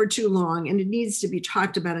ignored for too long, and it needs to be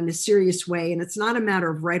talked about in a serious way. And it's not a matter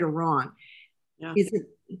of right or wrong. Yeah. It's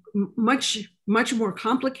much more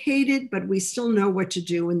complicated, but we still know what to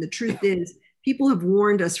do. And the truth is, people have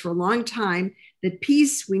warned us for a long time that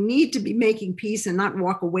peace, we need to be making peace and not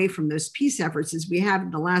walk away from those peace efforts as we have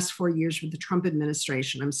in the last 4 years with the Trump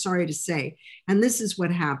administration, I'm sorry to say. And this is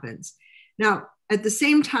what happens. Now, at the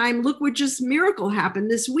same time, look what just miracle happened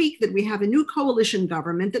this week, that we have a new coalition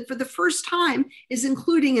government that for the first time is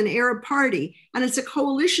including an Arab party. And it's a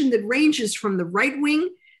coalition that ranges from the right wing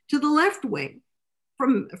to the left wing,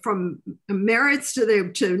 from Meretz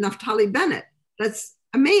to Naftali Bennett. That's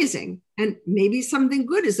amazing. And maybe something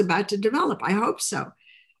good is about to develop. I hope so.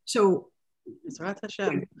 So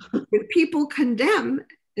when people condemn,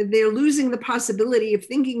 they're losing the possibility of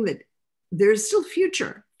thinking that there's still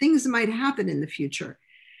future. Things might happen in the future.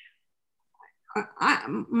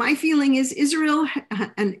 My feeling is Israel,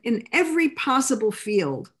 and in every possible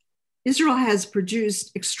field, Israel has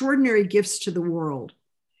produced extraordinary gifts to the world.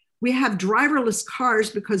 We have driverless cars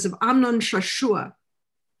because of Amnon Shashua,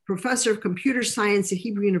 professor of computer science at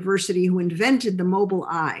Hebrew University, who invented the mobile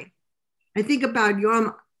eye. I think about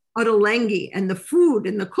Yoam Ottolenghi and the food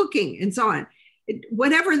and the cooking and so on.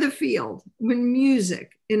 Whatever the field, in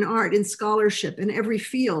music, in art, in scholarship, in every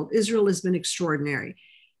field, Israel has been extraordinary.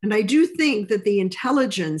 And I do think that the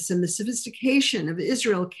intelligence and the sophistication of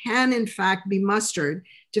Israel can, in fact, be mustered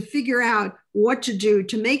to figure out what to do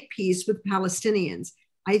to make peace with Palestinians.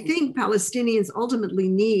 I think Palestinians ultimately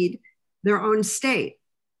need their own state.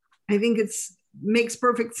 I think it's makes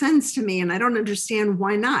perfect sense to me, and I don't understand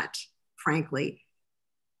why not, frankly.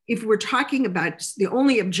 If we're talking about the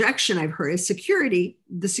only objection I've heard is security,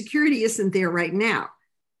 the security isn't there right now.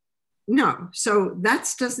 No, so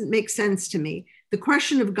that doesn't make sense to me. The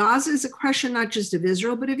question of Gaza is a question not just of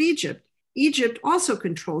Israel, but of Egypt. Egypt also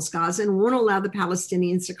controls Gaza and won't allow the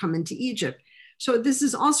Palestinians to come into Egypt. So this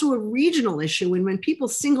is also a regional issue. And when people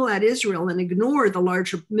single out Israel and ignore the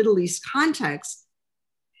larger Middle East context,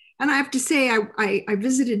 and I have to say, I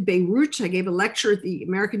visited Beirut. I gave a lecture at the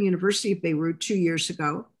American University of Beirut 2 years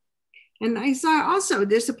ago. And I saw also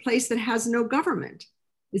there's a place that has no government.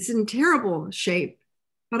 It's in terrible shape.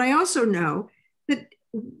 But I also know that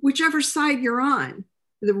whichever side you're on,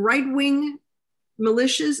 the right-wing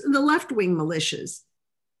militias and the left-wing militias,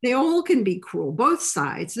 they all can be cruel, both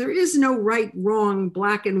sides. There is no right, wrong,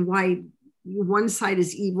 black and white. One side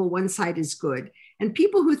is evil, one side is good. And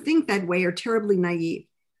people who think that way are terribly naive.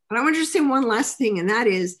 But I want to just say one last thing, and that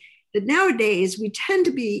is that nowadays we tend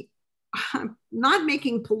to be not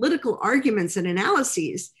making political arguments and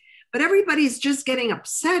analyses, but everybody's just getting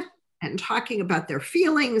upset and talking about their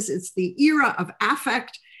feelings. It's the era of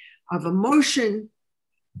affect, of emotion.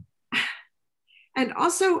 And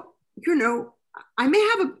also, you know, I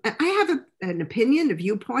have an opinion, a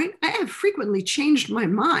viewpoint. I have frequently changed my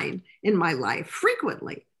mind in my life,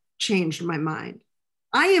 frequently changed my mind.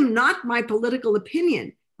 I am not my political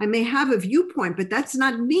opinion. I may have a viewpoint, but that's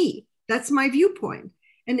not me. That's my viewpoint.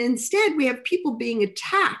 And instead, we have people being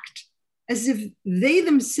attacked as if they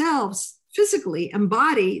themselves physically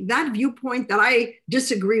embody that viewpoint that I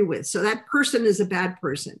disagree with. So that person is a bad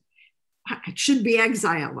person. I should be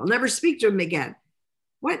exiled. I'll never speak to him again.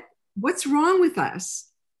 What's wrong with us?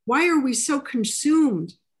 Why are we so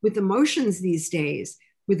consumed with emotions these days,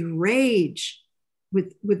 with rage,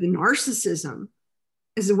 with narcissism,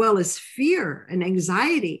 as well as fear and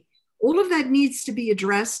anxiety? All of that needs to be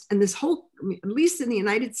addressed. And this whole, at least in the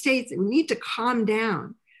United States, we need to calm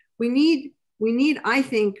down. We need, I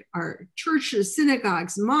think, our churches,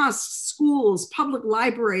 synagogues, mosques, schools, public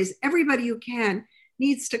libraries, everybody who can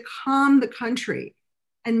needs to calm the country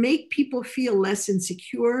and make people feel less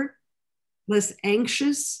insecure, less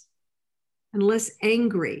anxious, and less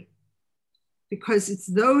angry. Because it's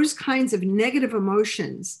those kinds of negative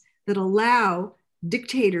emotions that allow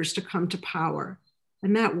dictators to come to power.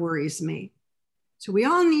 And that worries me. So we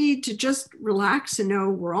all need to just relax and know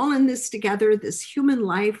we're all in this together, this human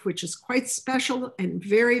life, which is quite special and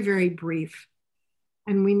very, very brief.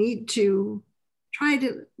 And we need to try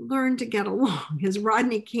to learn to get along. As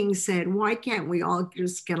Rodney King said, why can't we all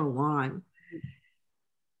just get along?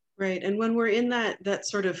 Right. And when we're in that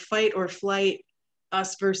sort of fight or flight,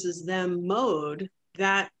 us versus them mode,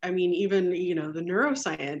 that, I mean, even, you know, the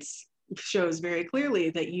neuroscience shows very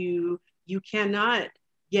clearly that you cannot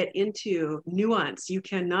get into nuance. You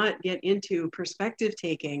cannot get into perspective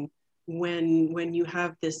taking when you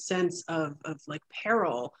have this sense of like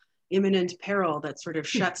peril, imminent peril that sort of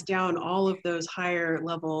shuts down all of those higher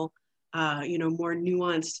level, more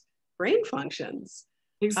nuanced brain functions.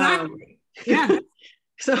 Exactly. Yeah.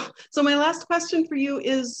 So my last question for you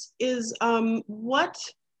is what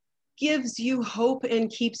gives you hope and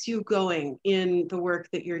keeps you going in the work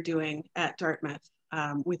that you're doing at Dartmouth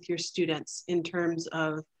with your students in terms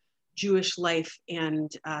of Jewish life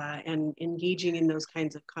and engaging in those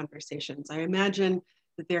kinds of conversations? I imagine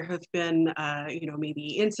that there have been,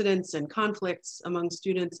 maybe incidents and conflicts among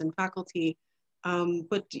students and faculty,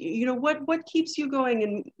 but what keeps you going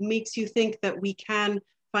and makes you think that we can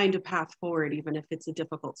find a path forward, even if it's a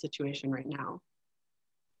difficult situation right now?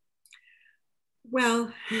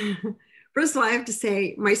 Well, first of all, I have to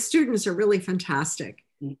say my students are really fantastic.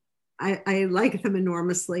 I like them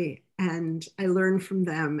enormously, and I learn from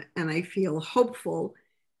them, and I feel hopeful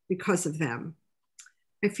because of them.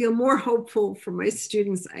 I feel more hopeful for my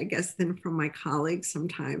students, I guess, than from my colleagues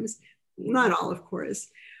sometimes. Not all, of course.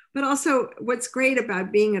 But also what's great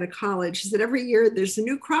about being at a college is that every year there's a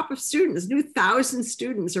new crop of students, new 1,000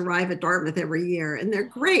 students arrive at Dartmouth every year, and they're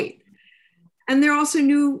great. And there are also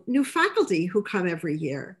new faculty who come every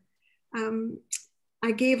year.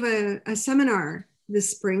 I gave a seminar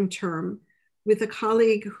this spring term with a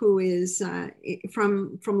colleague who is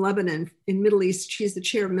from Lebanon in Middle East. She's the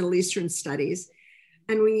chair of Middle Eastern Studies.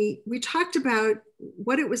 And we talked about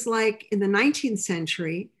what it was like in the 19th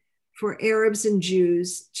century for Arabs and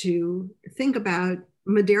Jews to think about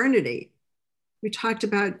modernity. We talked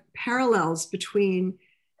about parallels between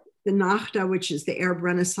the Nachda, which is the Arab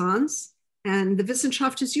Renaissance, and the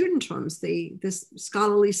Wissenschaft des Judentums, this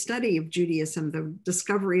scholarly study of Judaism, the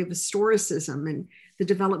discovery of historicism and the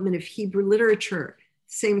development of Hebrew literature,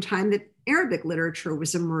 same time that Arabic literature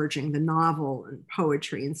was emerging, the novel and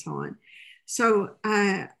poetry and so on. So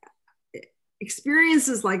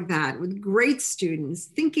experiences like that with great students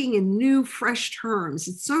thinking in new, fresh terms,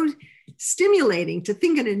 it's so stimulating to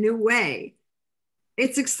think in a new way.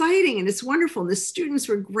 It's exciting and it's wonderful. The students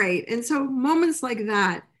were great. And so moments like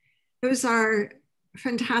that, those are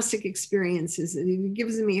fantastic experiences. It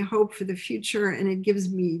gives me hope for the future and it gives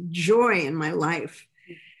me joy in my life.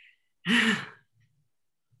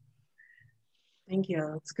 Thank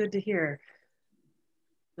you. It's good to hear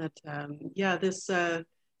that. Yeah, this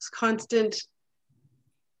constant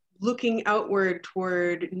looking outward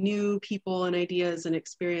toward new people and ideas and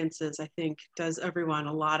experiences, I think, does everyone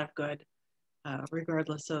a lot of good,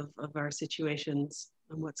 regardless of our situations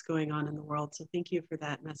and what's going on in the world. So thank you for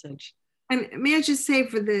that message. And may I just say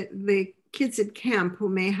for the kids at camp who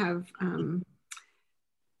may have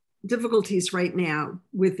difficulties right now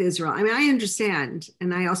with Israel, I mean, I understand.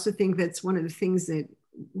 And I also think that's one of the things that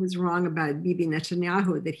was wrong about Bibi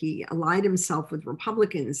Netanyahu, that he allied himself with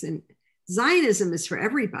Republicans. And Zionism is for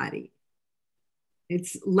everybody.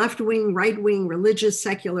 It's left-wing, right-wing, religious,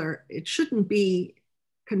 secular. It shouldn't be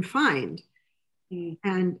confined.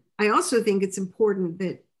 And I also think it's important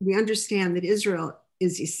that we understand that Israel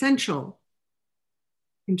is essential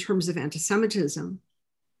in terms of anti-Semitism.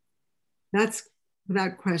 That's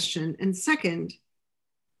without question. And second,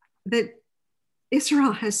 that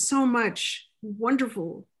Israel has so much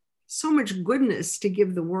wonderful, so much goodness to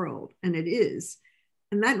give the world, and it is.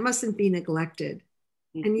 And that mustn't be neglected.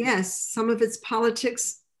 And yes, some of its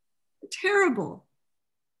politics, terrible.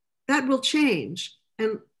 That will change.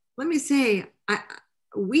 And let me say,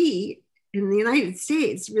 we in the United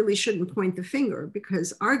States really shouldn't point the finger,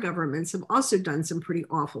 because our governments have also done some pretty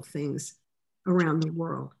awful things around the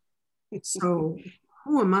world. So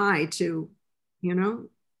who am I to, you know?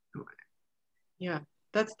 Yeah,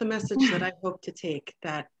 that's the message that I hope to take,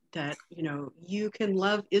 that you know, you can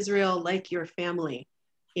love Israel like your family,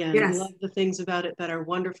 and Yes. love the things about it that are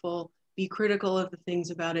wonderful, be critical of the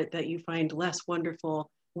things about it that you find less wonderful,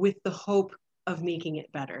 with the hope of making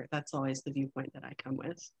it better. That's always the viewpoint that I come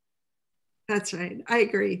with. That's right. I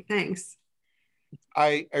agree. Thanks.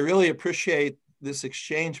 I really appreciate this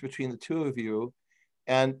exchange between the two of you.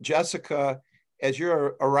 And Jessica, as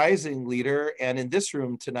you're a rising leader, and in this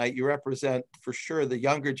room tonight, you represent for sure the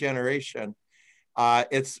younger generation.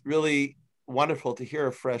 It's really wonderful to hear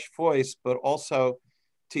a fresh voice, but also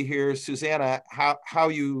to hear, Susannah, how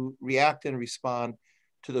you react and respond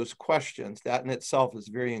to those questions. That in itself is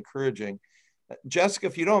very encouraging. Jessica,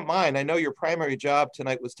 if you don't mind, I know your primary job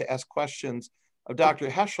tonight was to ask questions of Dr.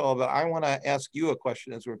 Heschel, but I want to ask you a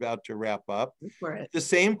question as we're about to wrap up. For it. The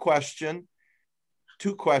same question,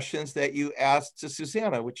 two questions that you asked to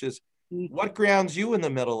Susannah, which is, what grounds you in the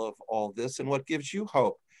middle of all this and what gives you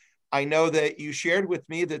hope? I know that you shared with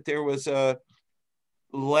me that there was a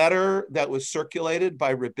letter that was circulated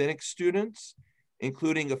by rabbinic students,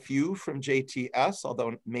 including a few from JTS,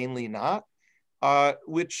 although mainly not,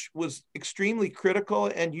 which was extremely critical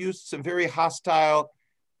and used some very hostile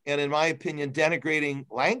and, in my opinion, denigrating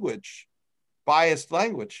language, biased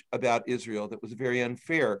language about Israel that was very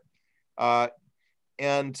unfair.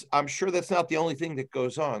 And I'm sure that's not the only thing that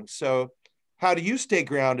goes on. So how do you stay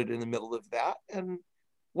grounded in the middle of that? And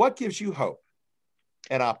what gives you hope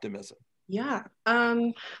and optimism? Yeah,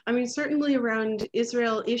 I mean, certainly around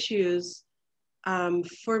Israel issues,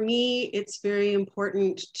 for me, it's very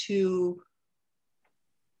important to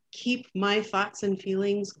keep my thoughts and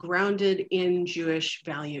feelings grounded in Jewish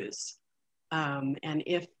values. And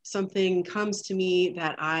if something comes to me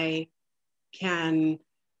that I can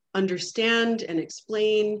understand and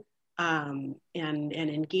explain and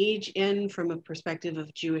engage in from a perspective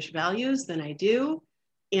of Jewish values, then I do.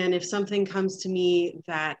 And if something comes to me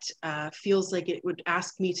that feels like it would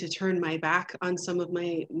ask me to turn my back on some of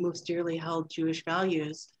my most dearly held Jewish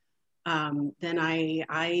values, then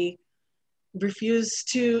I refuse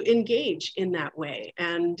to engage in that way.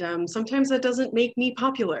 And sometimes that doesn't make me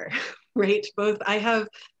popular, right? Both, I have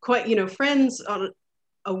quite, you know, friends on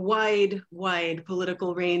a wide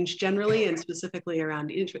political range generally, and specifically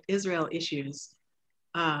around Israel issues.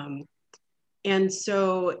 And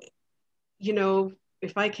so, you know,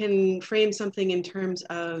 if I can frame something in terms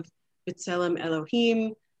of B'Tselem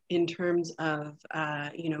Elohim, in terms of,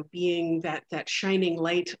 you know, being that shining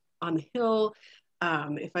light on the hill,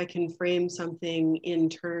 if I can frame something in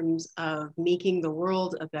terms of making the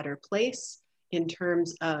world a better place, in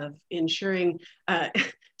terms of ensuring,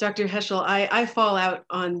 Dr. Heschel, I fall out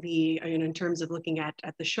on the, you know, in terms of looking at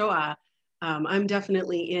the Shoah. I'm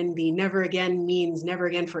definitely in the never again means never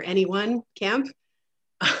again for anyone camp.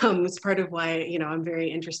 It's part of why, I'm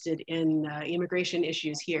very interested in immigration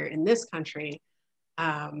issues here in this country.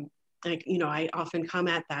 I often come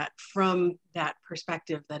at that from that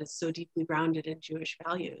perspective that is so deeply grounded in Jewish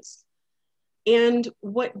values. And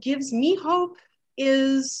what gives me hope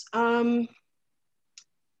is I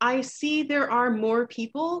see there are more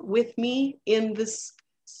people with me in this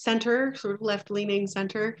center, sort of left-leaning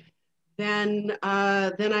center, than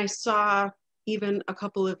I saw even a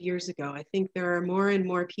couple of years ago. I think there are more and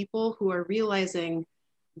more people who are realizing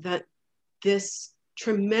that this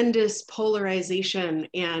tremendous polarization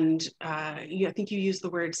and I think you used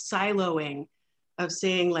the word siloing, of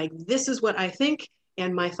saying like, this is what I think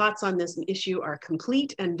and my thoughts on this issue are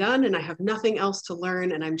complete and done and I have nothing else to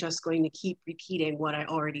learn and I'm just going to keep repeating what I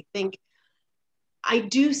already think. I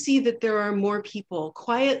do see that there are more people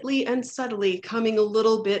quietly and subtly coming a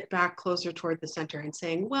little bit back closer toward the center and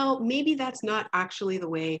saying, well, maybe that's not actually the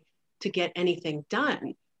way to get anything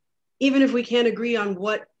done, even if we can't agree on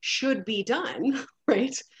what should be done,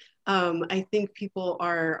 right? I think people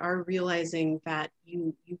are realizing that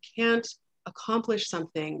you can't accomplish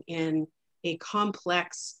something in a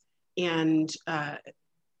complex and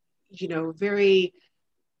very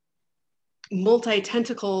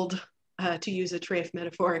multi-tentacled, to use a treif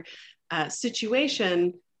metaphor,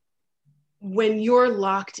 situation when you're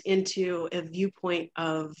locked into a viewpoint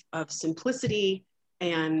of simplicity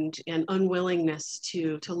and unwillingness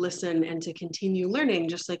to listen and to continue learning.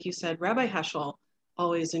 Just like you said, Rabbi Heschel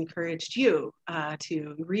always encouraged you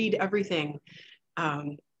to read everything,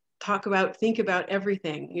 think about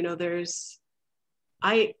everything.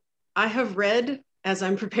 I have read, as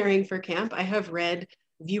I'm preparing for camp, I have read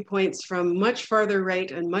viewpoints from much farther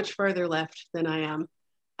right and much farther left than I am,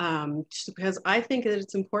 just because I think that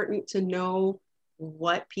it's important to know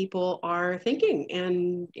what people are thinking.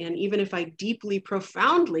 And even if I deeply,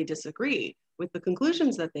 profoundly disagree with the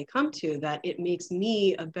conclusions that they come to, that it makes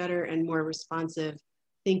me a better and more responsive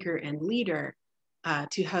thinker and leader,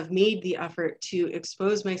 to have made the effort to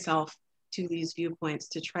expose myself to these viewpoints,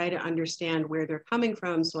 to try to understand where they're coming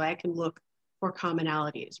from so I can look for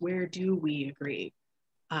commonalities. Where do we agree?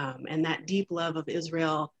 And that deep love of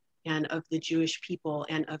Israel and of the Jewish people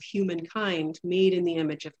and of humankind made in the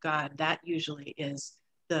image of God, that usually is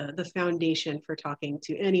the foundation for talking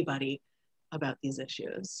to anybody about these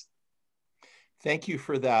issues. Thank you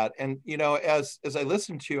for that. And, as I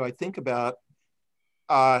listen to you, I think about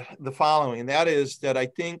the following, and that is that I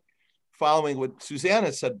think, following what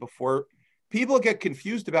Susannah said before, people get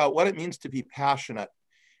confused about what it means to be passionate.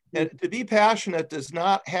 And to be passionate does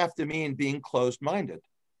not have to mean being closed-minded.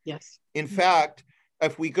 Yes. In fact,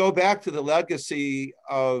 if we go back to the legacy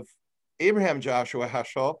of Abraham Joshua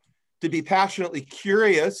Heschel, to be passionately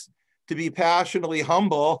curious, to be passionately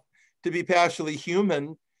humble, to be passionately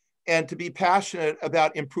human, and to be passionate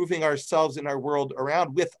about improving ourselves and our world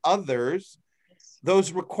around with others,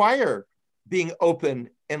 those require being open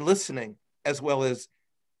and listening as well as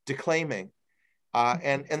declaiming.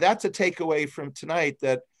 And that's a takeaway from tonight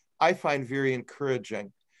that I find very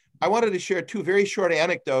encouraging. I wanted to share two very short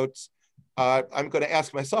anecdotes. I'm going to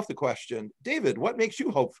ask myself the question, David, what makes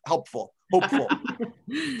you hopeful?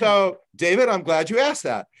 So, David, I'm glad you asked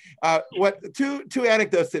that. Two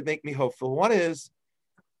anecdotes that make me hopeful. One is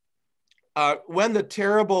when the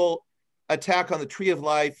terrible attack on the Tree of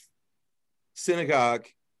Life synagogue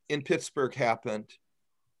in Pittsburgh happened,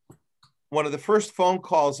 one of the first phone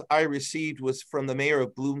calls I received was from the mayor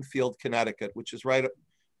of Bloomfield, Connecticut, which is right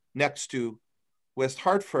next to West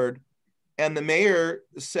Hartford. And the mayor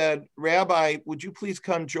said, Rabbi, would you please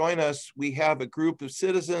come join us? We have a group of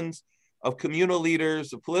citizens, of communal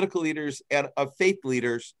leaders, of political leaders, and of faith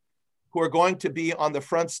leaders who are going to be on the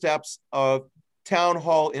front steps of Town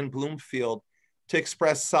Hall in Bloomfield to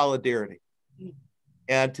express solidarity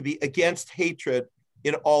and to be against hatred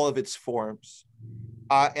in all of its forms.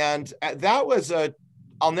 And that was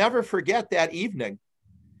I'll never forget that evening.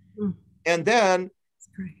 And then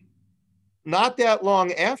not that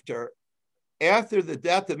long after the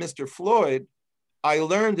death of Mr. Floyd, I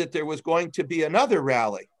learned that there was going to be another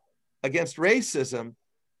rally against racism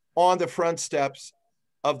on the front steps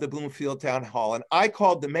of the Bloomfield Town Hall. And I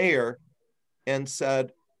called the mayor and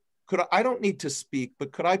said, I don't need to speak,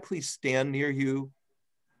 but could I please stand near you?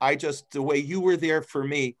 The way you were there for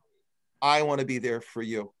me, I want to be there for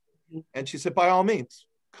you. And she said, by all means,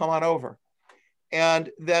 come on over. And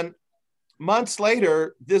then months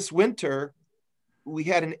later, this winter, we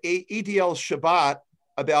had an EDL Shabbat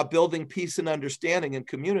about building peace and understanding in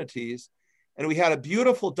communities. And we had a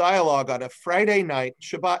beautiful dialogue on a Friday night,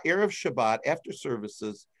 Erev Shabbat, after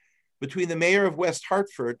services, between the mayor of West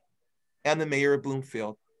Hartford and the mayor of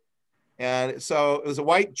Bloomfield. And so it was a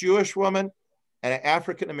white Jewish woman and an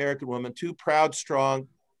African-American woman, two proud, strong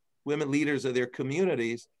women leaders of their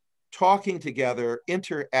communities, talking together,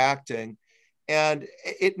 interacting. And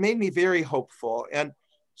it made me very hopeful. And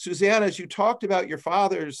Susannah, as you talked about your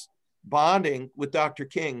father's bonding with Dr.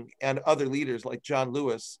 King and other leaders like John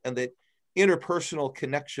Lewis and the interpersonal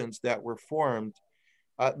connections that were formed,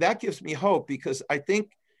 that gives me hope, because I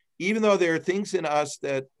think even though there are things in us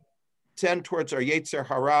that tend towards our Yetzer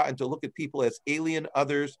Hara and to look at people as alien,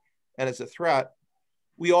 others, and as a threat,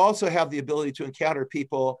 we also have the ability to encounter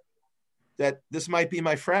people that this might be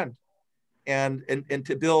my friend, and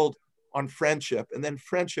to build on friendship. And then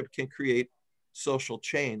friendship can create social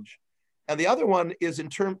change. And the other one is in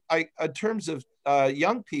terms of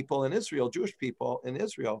young people in Israel, Jewish people in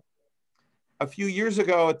Israel. A few years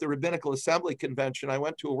ago at the Rabbinical Assembly Convention, I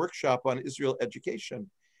went to a workshop on Israel education.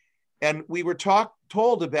 And we were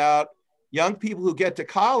told about young people who get to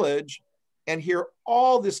college and hear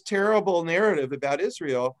all this terrible narrative about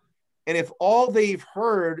Israel. And if all they've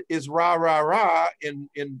heard is rah, rah, rah in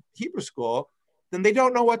Hebrew school, then they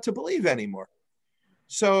don't know what to believe anymore.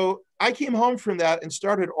 So I came home from that and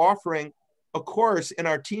started offering a course in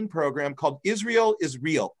our teen program called Israel is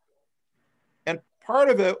Real. And part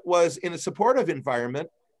of it was in a supportive environment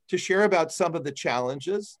to share about some of the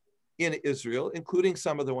challenges in Israel, including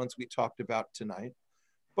some of the ones we talked about tonight.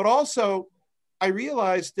 But also, I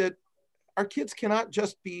realized that our kids cannot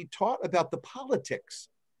just be taught about the politics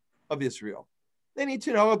of Israel. They need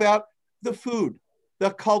to know about the food, the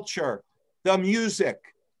culture, the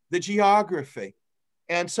music, the geography.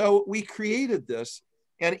 And so we created this.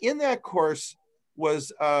 And in that course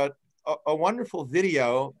was a wonderful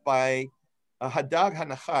video by Hadag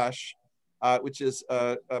HaNachash, which is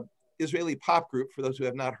an Israeli pop group, for those who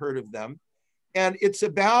have not heard of them. And it's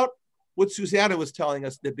about what Susannah was telling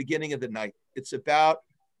us at the beginning of the night. It's about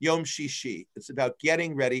Yom Shishi. It's about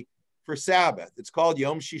getting ready for Sabbath. It's called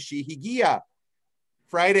Yom Shishi Higia.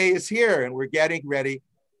 Friday is here, and we're getting ready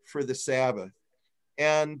for the Sabbath.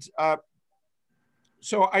 And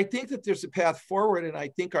so I think that there's a path forward, and I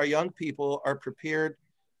think our young people are prepared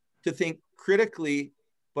to think critically,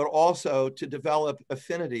 but also to develop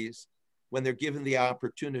affinities when they're given the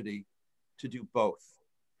opportunity to do both.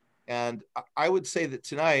 And I would say that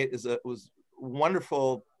tonight was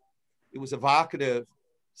wonderful. It was evocative,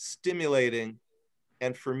 stimulating,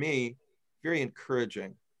 and for me, very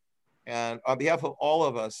encouraging. And on behalf of all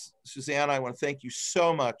of us, Susannah, I want to thank you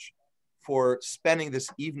so much for spending this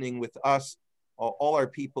evening with us, all our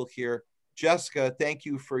people here. Jessica, thank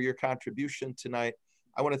you for your contribution tonight.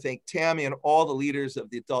 I want to thank Tammy and all the leaders of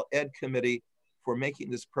the Adult Ed Committee for making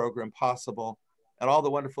this program possible, and all the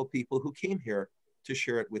wonderful people who came here to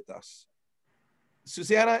share it with us.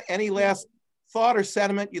 Susannah, any last thought or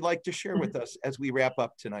sentiment you'd like to share with us as we wrap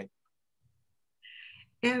up tonight?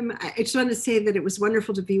 I just want to say that it was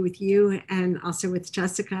wonderful to be with you and also with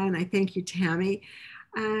Jessica, and I thank you, Tammy.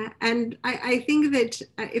 And I think that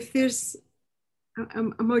if there's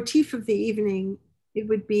a motif of the evening, it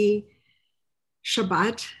would be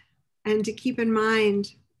Shabbat, and to keep in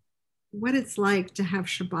mind what it's like to have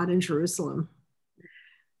Shabbat in Jerusalem.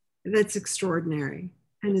 That's extraordinary,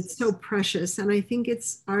 and it's so precious. And I think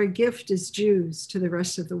it's our gift as Jews to the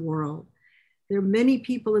rest of the world. There are many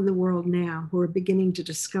people in the world now who are beginning to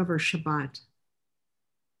discover Shabbat.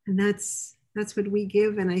 And that's what we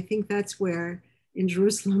give. And I think that's where in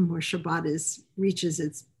Jerusalem, where Shabbat reaches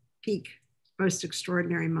its peak, most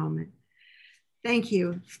extraordinary moment. Thank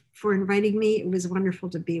you for inviting me. It was wonderful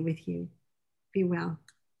to be with you. Be well.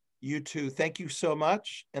 You too. Thank you so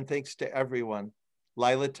much. And thanks to everyone.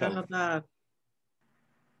 Lila Tov.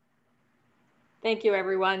 Thank you,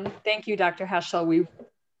 everyone. Thank you, Dr. Heschel. We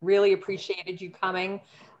really appreciated you coming.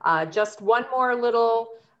 Just one more little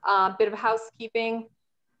bit of housekeeping.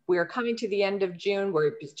 We are coming to the end of June.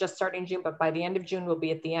 We're just starting June, but by the end of June, we'll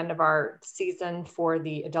be at the end of our season for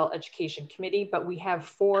the Adult Education Committee, but we have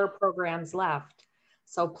 4 programs left.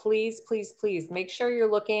 So please, please, please make sure you're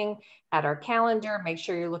looking at our calendar. Make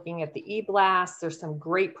sure you're looking at the e-blast. There's some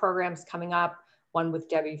great programs coming up. One with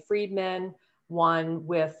Debbie Friedman, one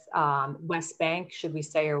with West Bank, should we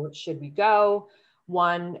stay or should we go?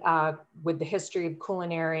 One with the history of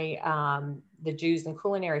culinary, the Jews and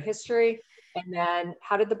culinary history. And then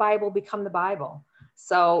how did the Bible become the Bible?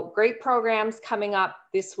 So great programs coming up.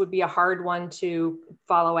 This would be a hard one to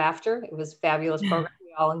follow after. It was a fabulous program.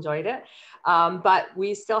 We all enjoyed it. But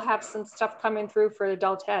we still have some stuff coming through for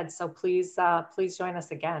Adult Ed. So please, please join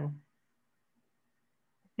us again.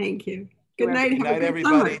 Thank you. Good night. Good night,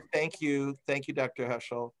 everybody. Summer. Thank you. Thank you, Dr.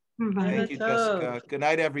 Heschel. Bye. Thank you, Jessica. Good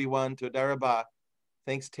night, everyone. Toda rabah.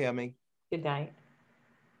 Thanks, Tammy. Good night.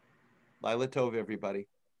 Lila Tov, everybody.